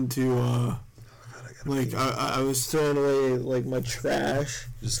going into like I was throwing away like my trash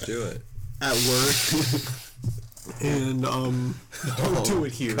Just do it. at work, and Don't do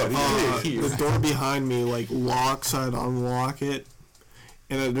it here. the door behind me like locks. I'd unlock it,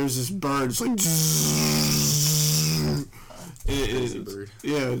 and there's this bird. It's like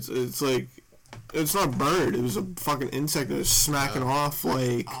it's like it's not a bird. It was a fucking insect that was smacking off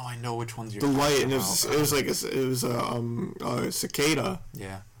like Oh, I know which ones you're the light, talking and about. it was like a cicada.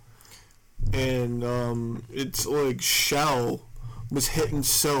 Yeah. And its like shell was hitting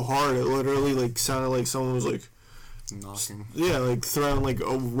so hard it literally like sounded like someone was like Knocking. like throwing like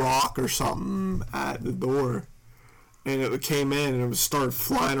a rock or something at the door, and it came in and it started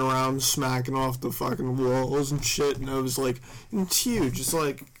flying around smacking off the fucking walls and shit, and it was like it's huge. It's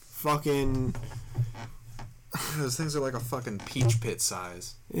like fucking Those things are like a fucking peach pit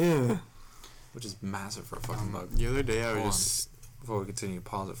size, yeah. which is massive for a fucking bug. The other day I Hold was on. just Before we continue,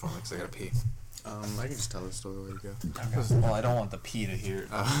 pause it for me because I gotta pee. I can just tell the story where to go. Well, I don't want the pee to hear.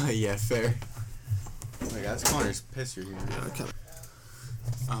 Yeah, fair. Like that's Connor's piss you're hearing. Okay.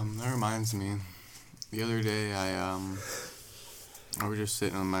 That reminds me. The other day I was just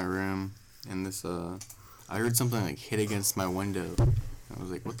sitting in my room and this I heard something like hit against my window. I was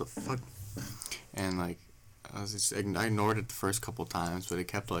like, what the fuck? And like I ignored it the first couple times, but it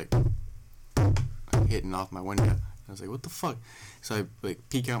kept like hitting off my window. I was like, what the fuck? So I like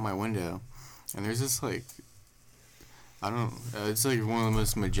peek out my window, and there's this like I don't. It's like one of the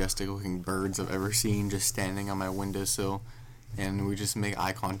most majestic looking birds I've ever seen, just standing on my windowsill, and we just make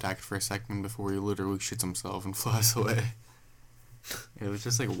eye contact for a second before he literally shits himself and flies away. It was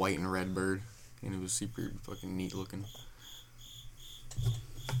just like white and red bird, and it was super fucking neat looking.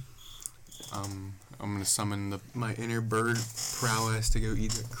 I'm gonna summon my inner bird prowess to go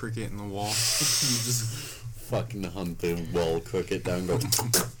eat the cricket in the wall. You just fucking hunt the wall cricket down. Go.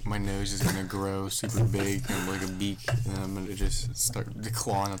 My nose is gonna grow super big and like a beak, and then I'm gonna just start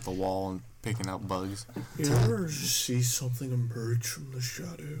clawing at the wall and picking out bugs. You ever see something emerge from the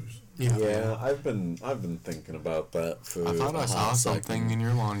shadows? Yeah, I've been thinking about that for. I thought I saw something second. in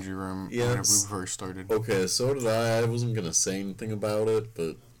your laundry room whenever we first started. Okay, so did I. I wasn't gonna say anything about it,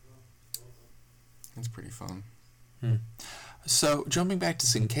 but It's pretty fun. So, jumping back to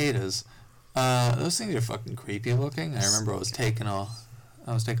cicadas, those things are fucking creepy looking. I remember I was taking a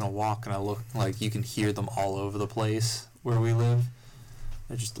walk and I looked like you can hear them all over the place where we live.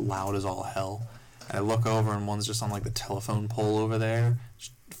 They're just loud as all hell. And I look over and one's just on like the telephone pole over there,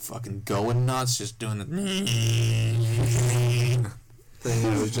 just fucking going nuts, just doing the thing.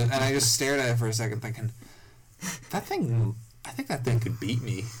 It was just, and I just stared at it for a second thinking, I think that thing could beat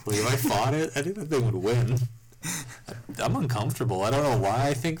me. Like, if I fought it, I think that thing would win. I'm uncomfortable. I don't know why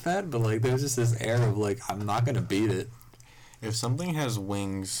I think that, but like, there's just this air of like, I'm not gonna beat it. If something has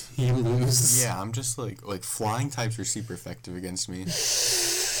wings, You lose. yeah, I'm just like flying types are super effective against me,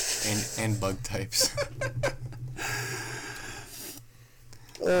 and bug types.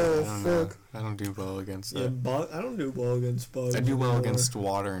 I don't know. I don't do well against that. I don't do well against bugs. I do well anymore. against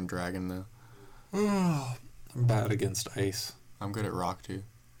water and dragon though. I'm bad against ice. I'm good at rock too,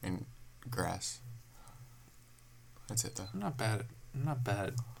 and grass. That's it though. I'm not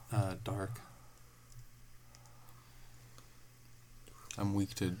bad at dark. I'm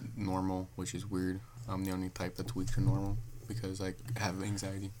weak to normal, which is weird. I'm the only type that's weak to normal because I have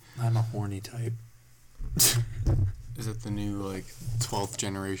anxiety. I'm a horny type. Is that the new like 12th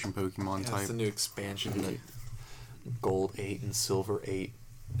generation Pokemon type? That's the new expansion that Gold 8 and Silver 8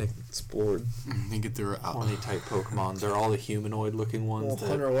 explored. They get their Horny type Pokemon. They're all the humanoid looking ones Well, that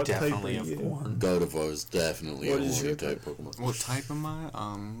Hunter, what type definitely are have you? horn. Gardevoir is definitely What a is horny your type Pokemon. What type am I?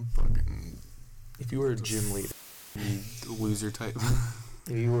 Fucking If you were a gym leader, loser type.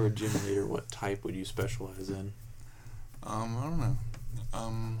 if you were a gym leader, what type would you specialize in? I don't know.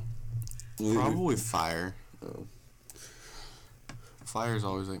 Probably fire. Oh. Fire is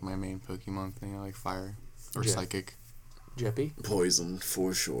always like my main Pokemon thing. I like fire or Yeah. psychic. Jeppy? Poison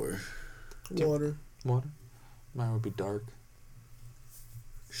for sure. Water. Water? Mine would be dark.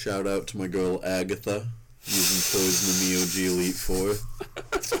 Shout out to my girl Agatha using Poison in the OG Elite Four.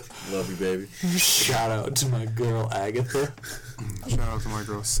 Love you, baby. Shout out to my girl Agatha. Shout out to my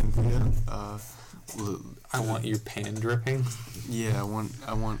girl Cynthia. I want your pan dripping. Yeah, I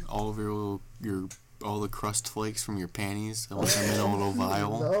want all of your all the crust flakes from your panties. I want them in a little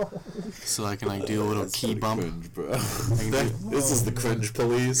vial, so I can like do a little key bump. Cringe, bro. can do- This is the cringe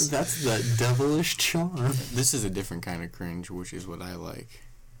police. That's that devilish charm. This is a different kind of cringe, which is what I like.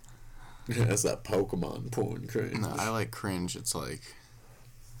 That's that Pokemon porn cringe. No, I like cringe. It's like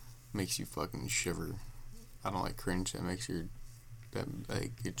makes you fucking shiver. I don't like cringe that makes it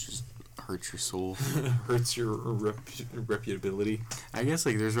just hurts your soul. Hurts your reputability. I guess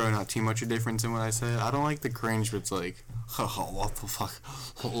like there's really not too much of a difference in what I said. I don't like the cringe, but it's like, what the fuck?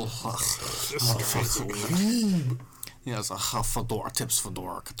 Yeah, it's like fedora, tips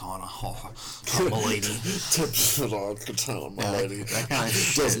fedora, katana, my lady. Tips fedora, katana, my Yeah, lady. that kind of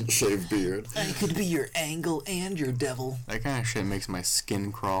shit. Doesn't shave beard. I could be your angle and your devil. That kind of shit makes my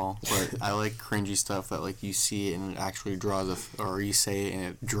skin crawl. But I like cringy stuff that like you see it and it actually draws or you say it and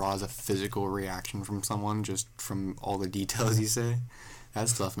it draws a physical reaction from someone just from all the details you say. That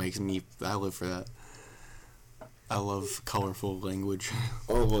stuff makes me. I live for that. I love colorful language,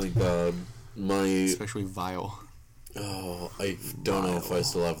 Oh my god. especially vile. Oh, I don't know if I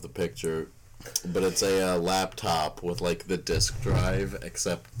still have the picture, but it's a laptop with like the disk drive,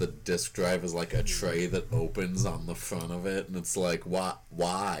 except the disk drive is like a tray that opens on the front of it, and it's like, why?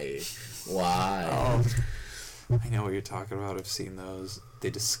 Oh, I know what you're talking about. I've seen those. They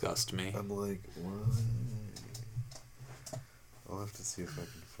disgust me. I'm like, why? I'll have to see if I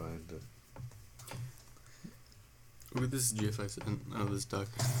can find it. Look at this GIF I sent. Oh, this duck.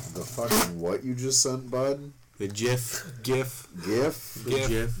 The fucking what you just sent, bud? The GIF. GIF? The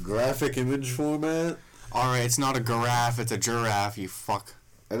GIF. Graphic image format. Alright, it's not a giraffe, it's a giraffe, you fuck.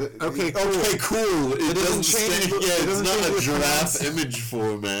 Okay, cool. It doesn't change. Yeah, it's not a giraffe image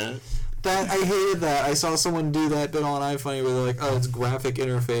format. That I hated that. I saw someone do that bit on iFunny where they're like, "Oh, it's graphic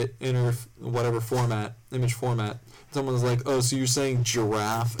image format," someone's like, oh, so you're saying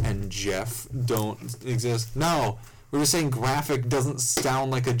giraffe and Jeff don't exist? No, we're just saying graphic doesn't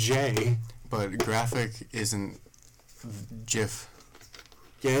sound like a J. But graphic isn't GIF.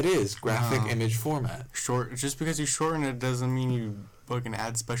 Yeah, it is. Graphic No. image format. Just because you shorten it doesn't mean you fucking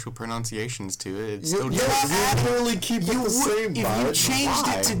add special pronunciations to it. It's still You're GIF. literally keep it the same, If you bud. changed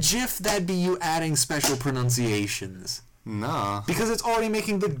Why? it to GIF, that'd be you adding special pronunciations. Nah. Because it's already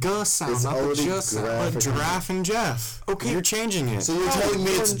making the G sound, It's not the already J sound. graphic. But giraffe and Jeff. Okay. You're changing it. So you're telling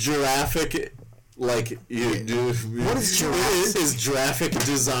me it's giraffic, like you do? What is giraffe? Is giraffic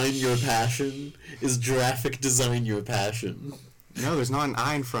design your passion? Is giraffic design your passion? No, there's not an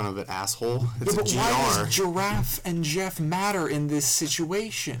I in front of it, asshole. It's Yeah, but GR. why does giraffe and Jeff matter in this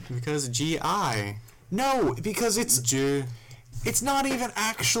situation? Because GI. No, because it's G. it's not even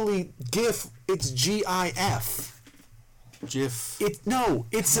actually GIF. It's GIF. GIF.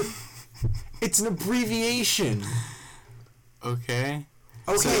 It's an abbreviation. Okay.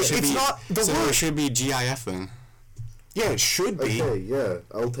 Okay, So it should it's be, not the so word. it should be GIF then. Yeah, it should be. Okay, yeah,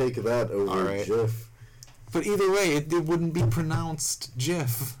 I'll take that over Alright. GIF. But either way, it wouldn't be pronounced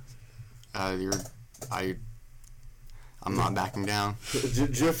GIF. I'm not backing down.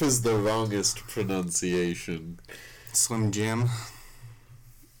 GIF is the wrongest pronunciation. Slim Jim.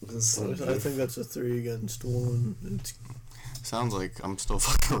 I think that's a 3 against 1. It's Sounds like I'm still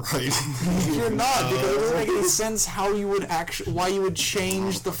fucking right. You're not, because it doesn't make any sense how you would why you would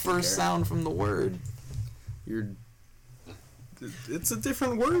change the first sound from the word. It's a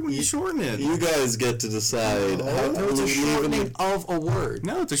different word when you shorten it. You guys get to decide. No, it's a shortening of a word.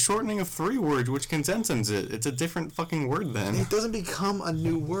 No, it's a shortening of 3 words, which condenses it. It's a different fucking word then. It doesn't become a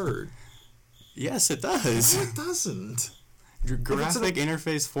new word. Yes, it does. No, it doesn't. Graphic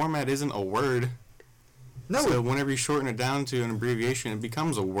interface format isn't a word. No, So whenever you shorten it down to an abbreviation, it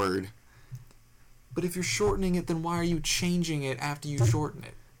becomes a word. but if you're shortening it, then why are you changing it after you shorten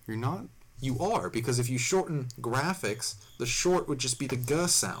it? You're not? You are, because if you shorten graphics, the short would just be the G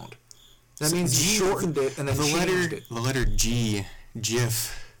sound. That So means you G- shortened it and then the changed it. letter G,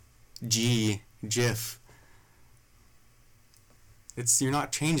 GIF, GIF. You're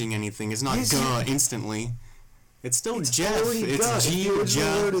not changing anything. It's not Yes, GUH instantly. It's still It's Jeff. already It's G. If G, the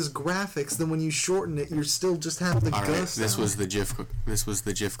original J. word is graphics, then when you shorten it, you still just have the All G right, sound. this was the GIF. This was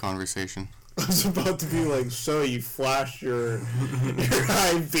the GIF conversation. I was about to be like, so you flash your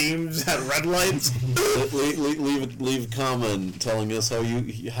high beams at red lights? leave a comment telling us how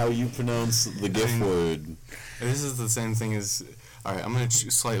you pronounce the GIF word. This is the same thing as. All right, I'm gonna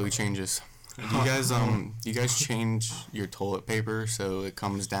slightly change this. Do you guys change your toilet paper so it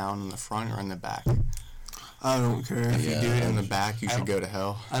comes down in the front or in the back? I don't care. If you do it in the Yeah. back, you should go to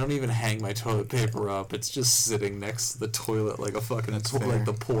hell. I don't even hang my toilet paper up. It's just sitting next to the toilet like a fucking That's like fair.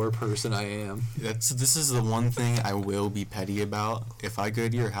 the poor person I am. This is the one thing I will be petty about. If I go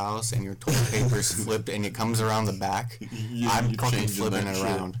to your house and your toilet paper's flipped and it comes around the back, I'm you're fucking changing flipping that it shit.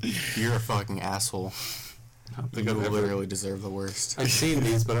 around. You're a fucking asshole. I don't think You I've ever. literally deserve the worst. I've seen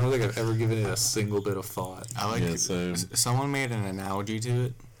these, but I don't think I've ever given it a single bit of thought. I like Yeah, same. someone made an analogy to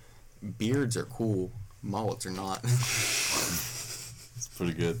it. Beards are cool, mullets are not. It's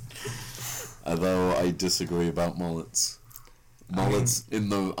pretty good. Although I disagree about mullets. Mullets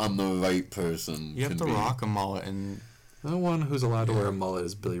on the right person. You have can to be. rock a mullet, and The one who's allowed to wear a mullet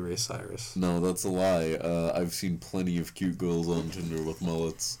is Billy Ray Cyrus. No, that's a lie. I've seen plenty of cute girls on Tinder with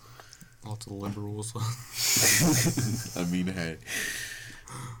mullets. lots of liberals. I mean, hey.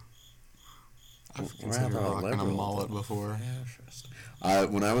 I've considered rocking a mullet before.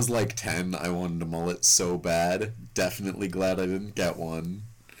 When I was like 10, I wanted a mullet so bad. Definitely glad I didn't get one.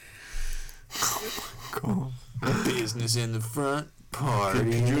 Cool. Business in the front, party Could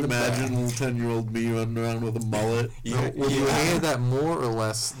in you the imagine back. little 10-year-old me running around with a mullet? No, would you hated that more or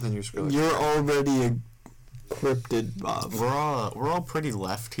less than your Skrillex? You're already a cryptid, Bob. We're all pretty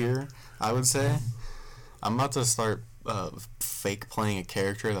left here, I would say. I'm about to start fake playing a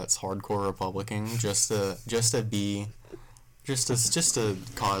character that's hardcore Republican just to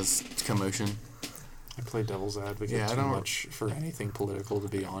cause commotion. I play devil's advocate Yeah, I too don't- much for anything political to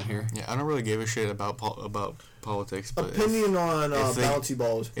be on here. Yeah, I don't really give a shit about politics, but Opinion on if they- bouncy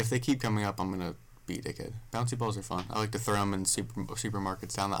balls. if they keep coming up, I'm gonna be a dickhead. Bouncy balls are fun. I like to throw them in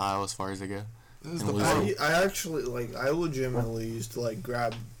supermarkets down the aisle as far as they go. This is And the lose part. them. I actually I legitimately used to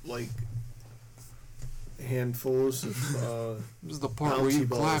grab handfuls of This is the part where you bouncy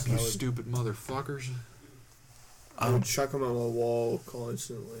balls, clap, you I would- stupid motherfuckers. I would chuck them on my wall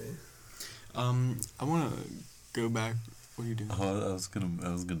constantly. I want to go back. What are you doing? Oh, I was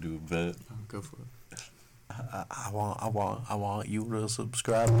gonna do a bit. Oh, go for it. I want you to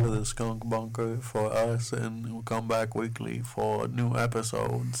subscribe to the Skunk Bunker for us, and we'll come back weekly for new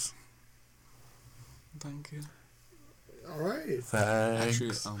episodes. Thank you. All right. Thanks.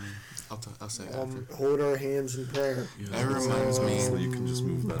 Actually, I'll say after. Hold our hands in prayer. Yeah, That reminds me. So you can just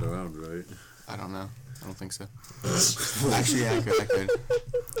move that around, right? I don't know. I don't think so. Actually, I could.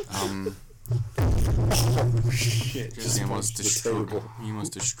 Oh shit! He almost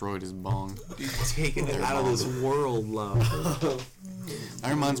destroyed his bong. Taking it out of this world, love. That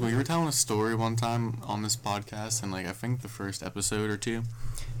reminds me, you were telling a story one time on this podcast, and like I think the first episode or two,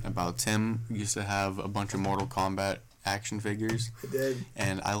 about Tim used to have a bunch of Mortal Kombat action figures. I did.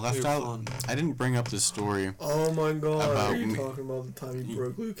 And I left out. Fun. I didn't bring up the story. Oh my god! About Are you me- talking about the time you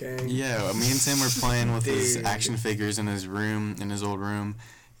broke Liu Kang? Yeah, me and Tim were playing with his Dude. action figures in his room, in his old room,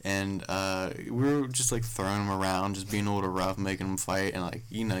 and we were just like throwing them around, just being a little rough, making them fight, and like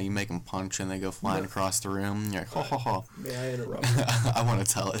you make them punch and they go flying across the room. And you're like, ho ho ho. May I interrupt? I want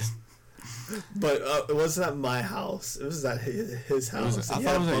to tell it. But it wasn't at my house. It was at his house. I and he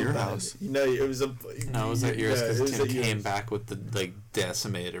thought it had was at bunk your bed. house. It was a. No, it was at yours yeah, it because was Tim at yours. came back with the like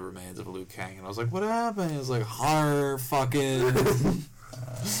decimated remains of Liu Kang, and I was like, "What happened?" He was like, "Har fucking."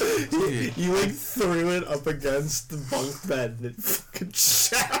 You like threw it up against the bunk bed and it fucking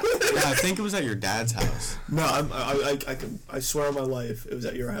shattered. Yeah, I think it was at your dad's house. No, I swear on my life, it was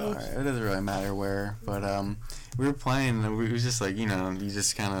at your house. Alright, it doesn't really matter where, but we were playing, and it was just like, you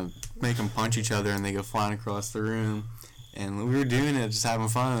just kind of make them punch each other, and they go flying across the room, and we were doing it, just having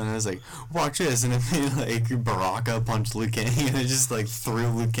fun, and I was like, watch this, and it made, like, Baraka punch Liu Kang, and it just, like, threw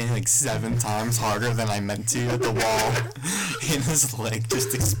Liu Kang, like, 7 times harder than I meant to at the wall, and his leg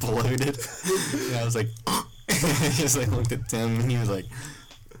just exploded, and I was like, I just, like, looked at Tim, and he was like,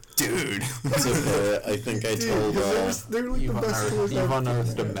 dude. It's okay. I think I told. They're like the best toys You've ever.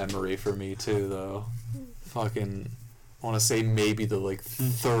 unearthed a memory for me too, though. Fucking, I want to say maybe the like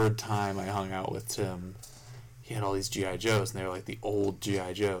third time I hung out with Tim, he had all these GI Joes, and they were like the old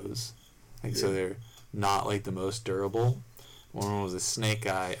GI Joes, like so they're not like the most durable. One was a snake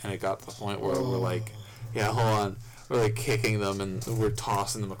guy, and it got to the point where we're like, yeah, hold on. We're like kicking them and we're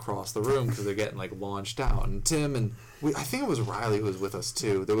tossing them across the room because they're getting like launched out. And Tim and I think it was Riley who was with us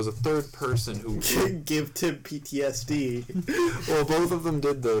too. There was a third person who Give Tim PTSD. well, both of them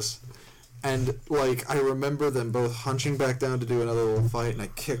did this, and like I remember them both hunching back down to do another little fight, and I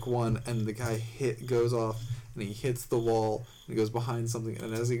kick one, and the guy goes off, and he hits the wall, and he goes behind something,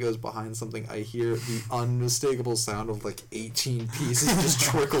 and as he goes behind something, I hear the unmistakable sound of like 18 pieces just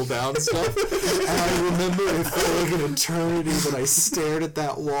trickle down stuff, and I remember it felt like an eternity when I stared at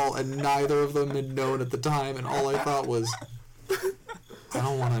that wall, and neither of them had known at the time, and all I thought was, I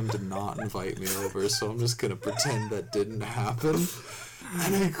don't want him to not invite me over, so I'm just gonna pretend that didn't happen.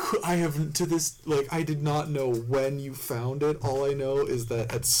 And I have to this, like, I did not know when you found it. All I know is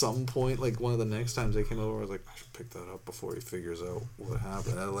that at some point, like, one of the next times I came over, I was like, I should pick that up before he figures out what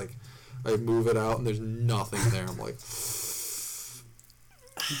happened. I move it out, and there's nothing there. I'm like,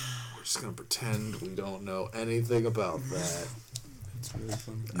 we're just gonna pretend we don't know anything about that. It's really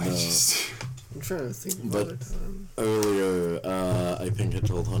fun. I just... I'm trying to think of But- other time. Earlier, I think I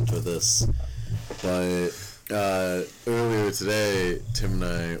told Hunter this, but earlier today, Tim and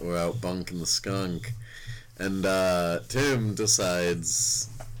I were out bunking the skunk, and Tim decides,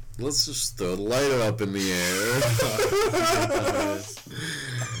 let's just throw the lighter up in the air,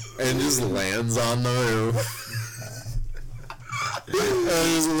 and just lands on the roof. And I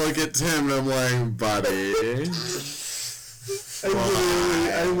just look at Tim, and I'm like, buddy.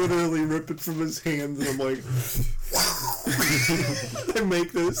 I literally rip it from his hands and I'm like, I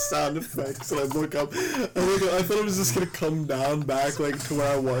make those sound effects and I look up. I thought it was just gonna come down back like to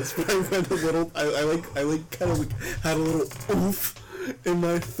where I was, but I went a little. I kind of like had a little oof in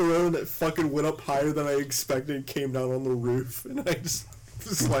my throat and it fucking went up higher than I expected. And came down on the roof and I just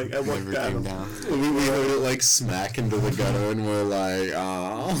like I looked Never at came him. down. We heard it like smack into the gutter, and we're like,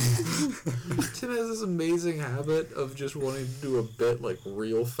 "Ah." Tim has this amazing habit of just wanting to do a bit like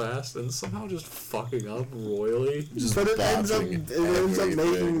real fast and somehow just fucking up royally. But it ends up botching making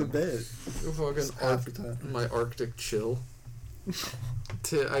everything. the bit. Fucking Half the time. my Arctic chill.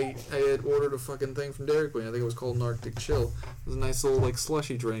 I had ordered a fucking thing from Dairy Queen. I think it was called an Arctic Chill. It was a nice little like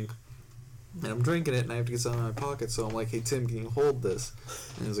slushy drink. And I'm drinking it and I have to get something in my pocket, so I'm like, hey Tim, can you hold this?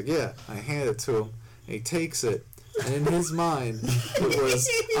 And he's like, yeah. I hand it to him and he takes it. And in his mind, it was,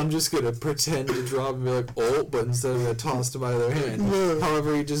 I'm just going to pretend to drop and be like, oh, but instead of it tossed to my other hand.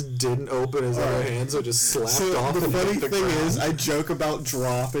 However, he just didn't open his other hand, so it just slapped So off the and funny hit the thing ground. is, I joke about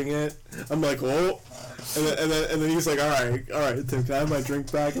dropping it. I'm like, oh, and then he's like, all right, Tim, can I have my drink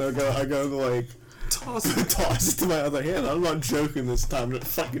back? And I go to like Toss it. Toss it to my other hand. I'm not joking this time. I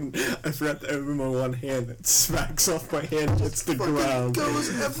forgot to open my one hand. It smacks off my hand, hits the ground. Goes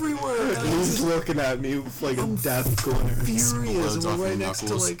everywhere. And he's looking at me with like a death glare. Furious. Explodes And off we're right your next to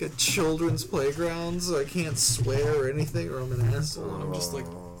knuckles. like a children's playground, so I can't swear or anything, or I'm an asshole. And I'm just like,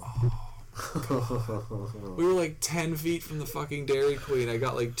 we were like 10 feet from the fucking Dairy Queen. I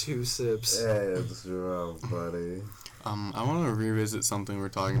got like 2 sips. Hey, it's rough, buddy. I want to revisit something we were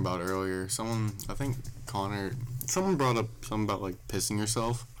talking about earlier. Someone brought up something about like pissing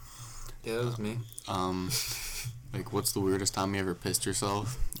yourself. Yeah, that was me. Like what's the weirdest time you ever pissed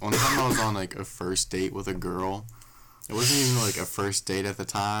yourself? One time I was on like a first date with a girl. It wasn't even like a first date at the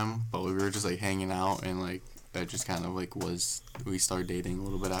time, but we were just like hanging out, and like that just kind of like we started dating a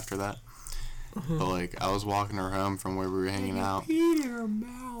little bit after that. But like I was walking her home from where we were hanging out. Peed in her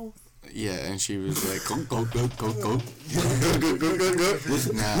mouth. Yeah, and she was like, go.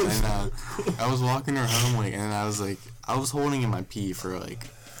 Nah, I was walking her home, like, and I was holding in my pee for, like,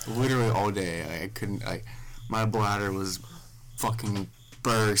 literally all day. I couldn't, my bladder was fucking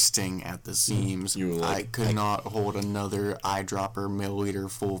bursting at the seams. You were like, I could not hold another eyedropper milliliter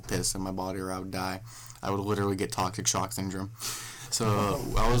full of piss in my body or I would die. I would literally get toxic shock syndrome. So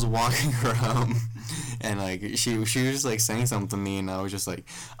I was walking her home, and like she was just like saying something to me, and I was just like,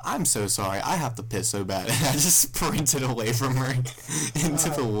 "I'm so sorry, I have to piss so bad," and I just sprinted away from her into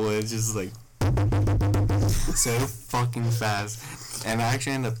the woods, just like so fucking fast, and I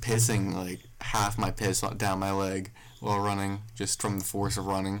actually ended up pissing like half my piss down my leg while running, just from the force of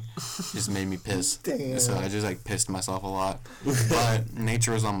running. Just made me piss. Damn. So I just like pissed myself a lot. But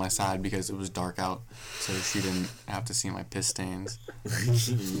nature was on my side because it was dark out, so she didn't have to see my piss stains.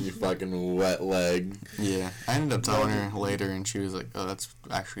 You fucking wet leg. Yeah. I ended up telling her later, and she was like, "Oh, that's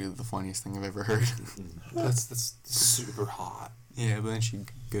actually the funniest thing I've ever heard." That's super hot. Yeah, but then she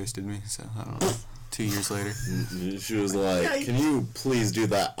ghosted me, so I don't know. 2 years later. She was like, "Can you please do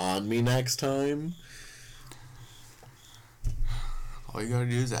that on me next time?" All you gotta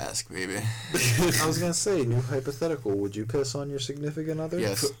do is ask, baby. I was gonna say, new hypothetical. Would you piss on your significant other?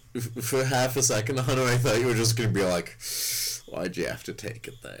 Yes. For half a second, Hunter, I thought you were just gonna be like, "Why'd you have to take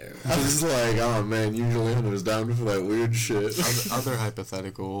it there?" I was like, "Oh man, usually Hunter's down for that weird shit." Other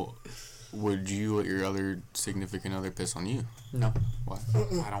hypothetical, would you let your other significant other piss on you? No. Why?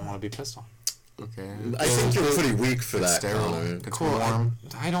 I don't want to be pissed on. Okay. I think you're pretty weak for It's that, sterile. Connor. It's Cool. warm.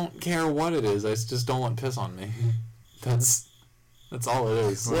 I don't care what it is. I just don't want piss on me. That's all it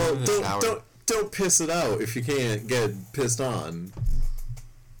is. Well, in the shower. don't piss it out if you can't get pissed on.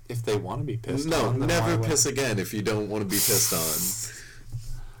 If they want to be pissed No, on, then never why piss again if you don't want to be pissed on.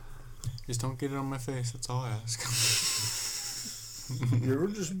 Just don't get it on my face. That's all I ask. You ever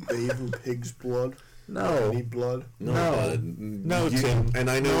just bathe in pig's blood? No. Any blood? No. No, Tim. And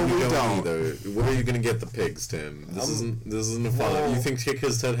I know No, you we don't don't. either. Where are you gonna get the pigs, Tim? This isn't a fun. You think Chick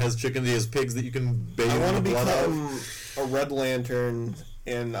has chickens? He has pigs that you can bathe I in want the to blood out? become a Red Lantern,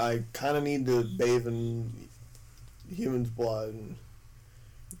 and I kind of need to bathe in human's blood.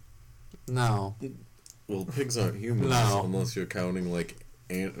 No. Well, pigs aren't humans No. unless you're counting like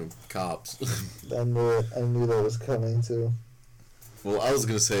cops. I knew that was coming too. Well, I was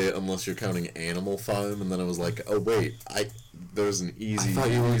gonna say unless you're counting Animal Farm, and then I was like, oh wait, there's an easy, I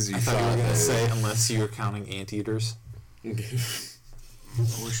thought you were easy gonna shot say there. unless you were counting anteaters.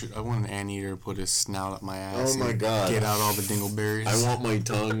 I want an anteater to put his snout up my ass. Oh my and God. Get out all the dingleberries. I want my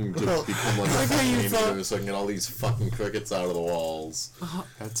tongue to become like a Like how you fucking thought- anteater so I can get all these fucking crickets out of the walls.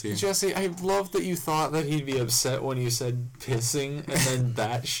 That's it. Jesse, I love that you thought that he'd be upset when you said pissing, and then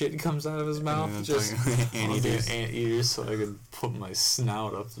that shit comes out of his mouth. Yeah, Just anteaters. anteaters, so I can put my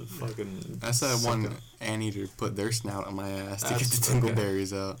snout up to fucking. That's that suck one it. anteater to put their snout on my ass to get That's- the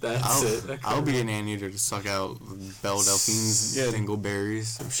dingleberries out. That's it. I'll be an anteater to suck out Belle Delphine's dingleberries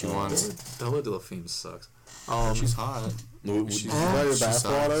if she wants. Belle Delphine sucks. She's hot. She's She's Buy your she sucks.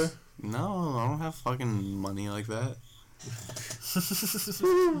 bathwater? No, I don't have fucking money like that.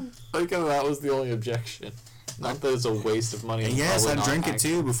 Like how that was the only objection. Not that it's a waste of money. And it's yes, probably I not drink it actually-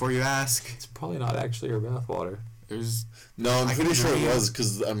 too before you ask. It's probably not actually her bathwater. There's No, I'm I pretty can sure it drink. was,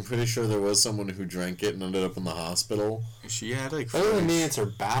 because I'm pretty sure there was someone who drank it and ended up in the hospital. she had like That doesn't footage. mean it's her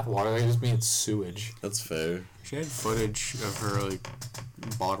bathwater. That just means it's sewage. That's fair. She had footage of her like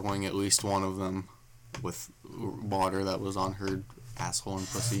bottling at least one of them with water that was on her asshole and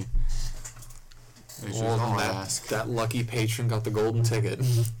pussy. It's just all I ask. that lucky patron got the golden ticket.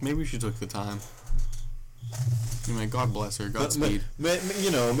 Maybe she took the time. You know, God bless her. Godspeed.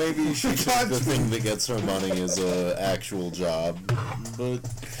 Maybe she took the thing that gets her money as a actual job, but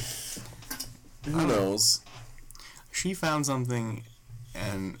who knows? She found something,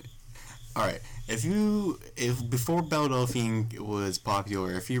 and Alright, if before Belle Delphine was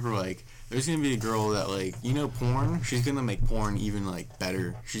popular, if you were like, there's gonna be a girl that, like, you know porn? She's gonna make porn even, like,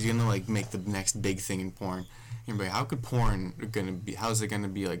 better. She's gonna, like, make the next big thing in porn. You're like, how's it gonna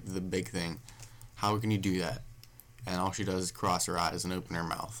be, like, the big thing? How can you do that? And all she does is cross her eyes and open her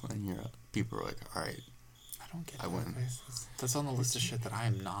mouth. And people are like, alright, I don't get I win. That's on the list of shit that I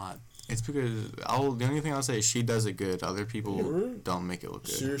am not. It's because the only thing I'll say is she does it good. Other people don't make it look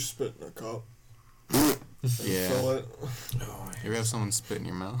good. So you're spitting a cup. Yeah. Fill it. You ever have someone spit in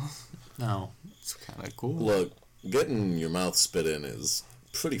your mouth? No. It's kind of cool. Look, getting your mouth spit in is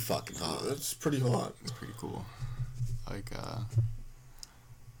pretty fucking hot. That's pretty hot. It's pretty cool. Like,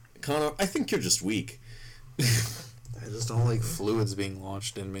 Connor, I think you're just weak. I just don't like fluids being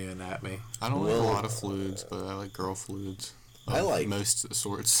launched in me and at me. I don't like a lot of fluids, but I like girl fluids. I like most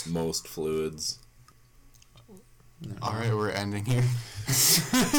sorts. Most fluids. Alright, we're ending here.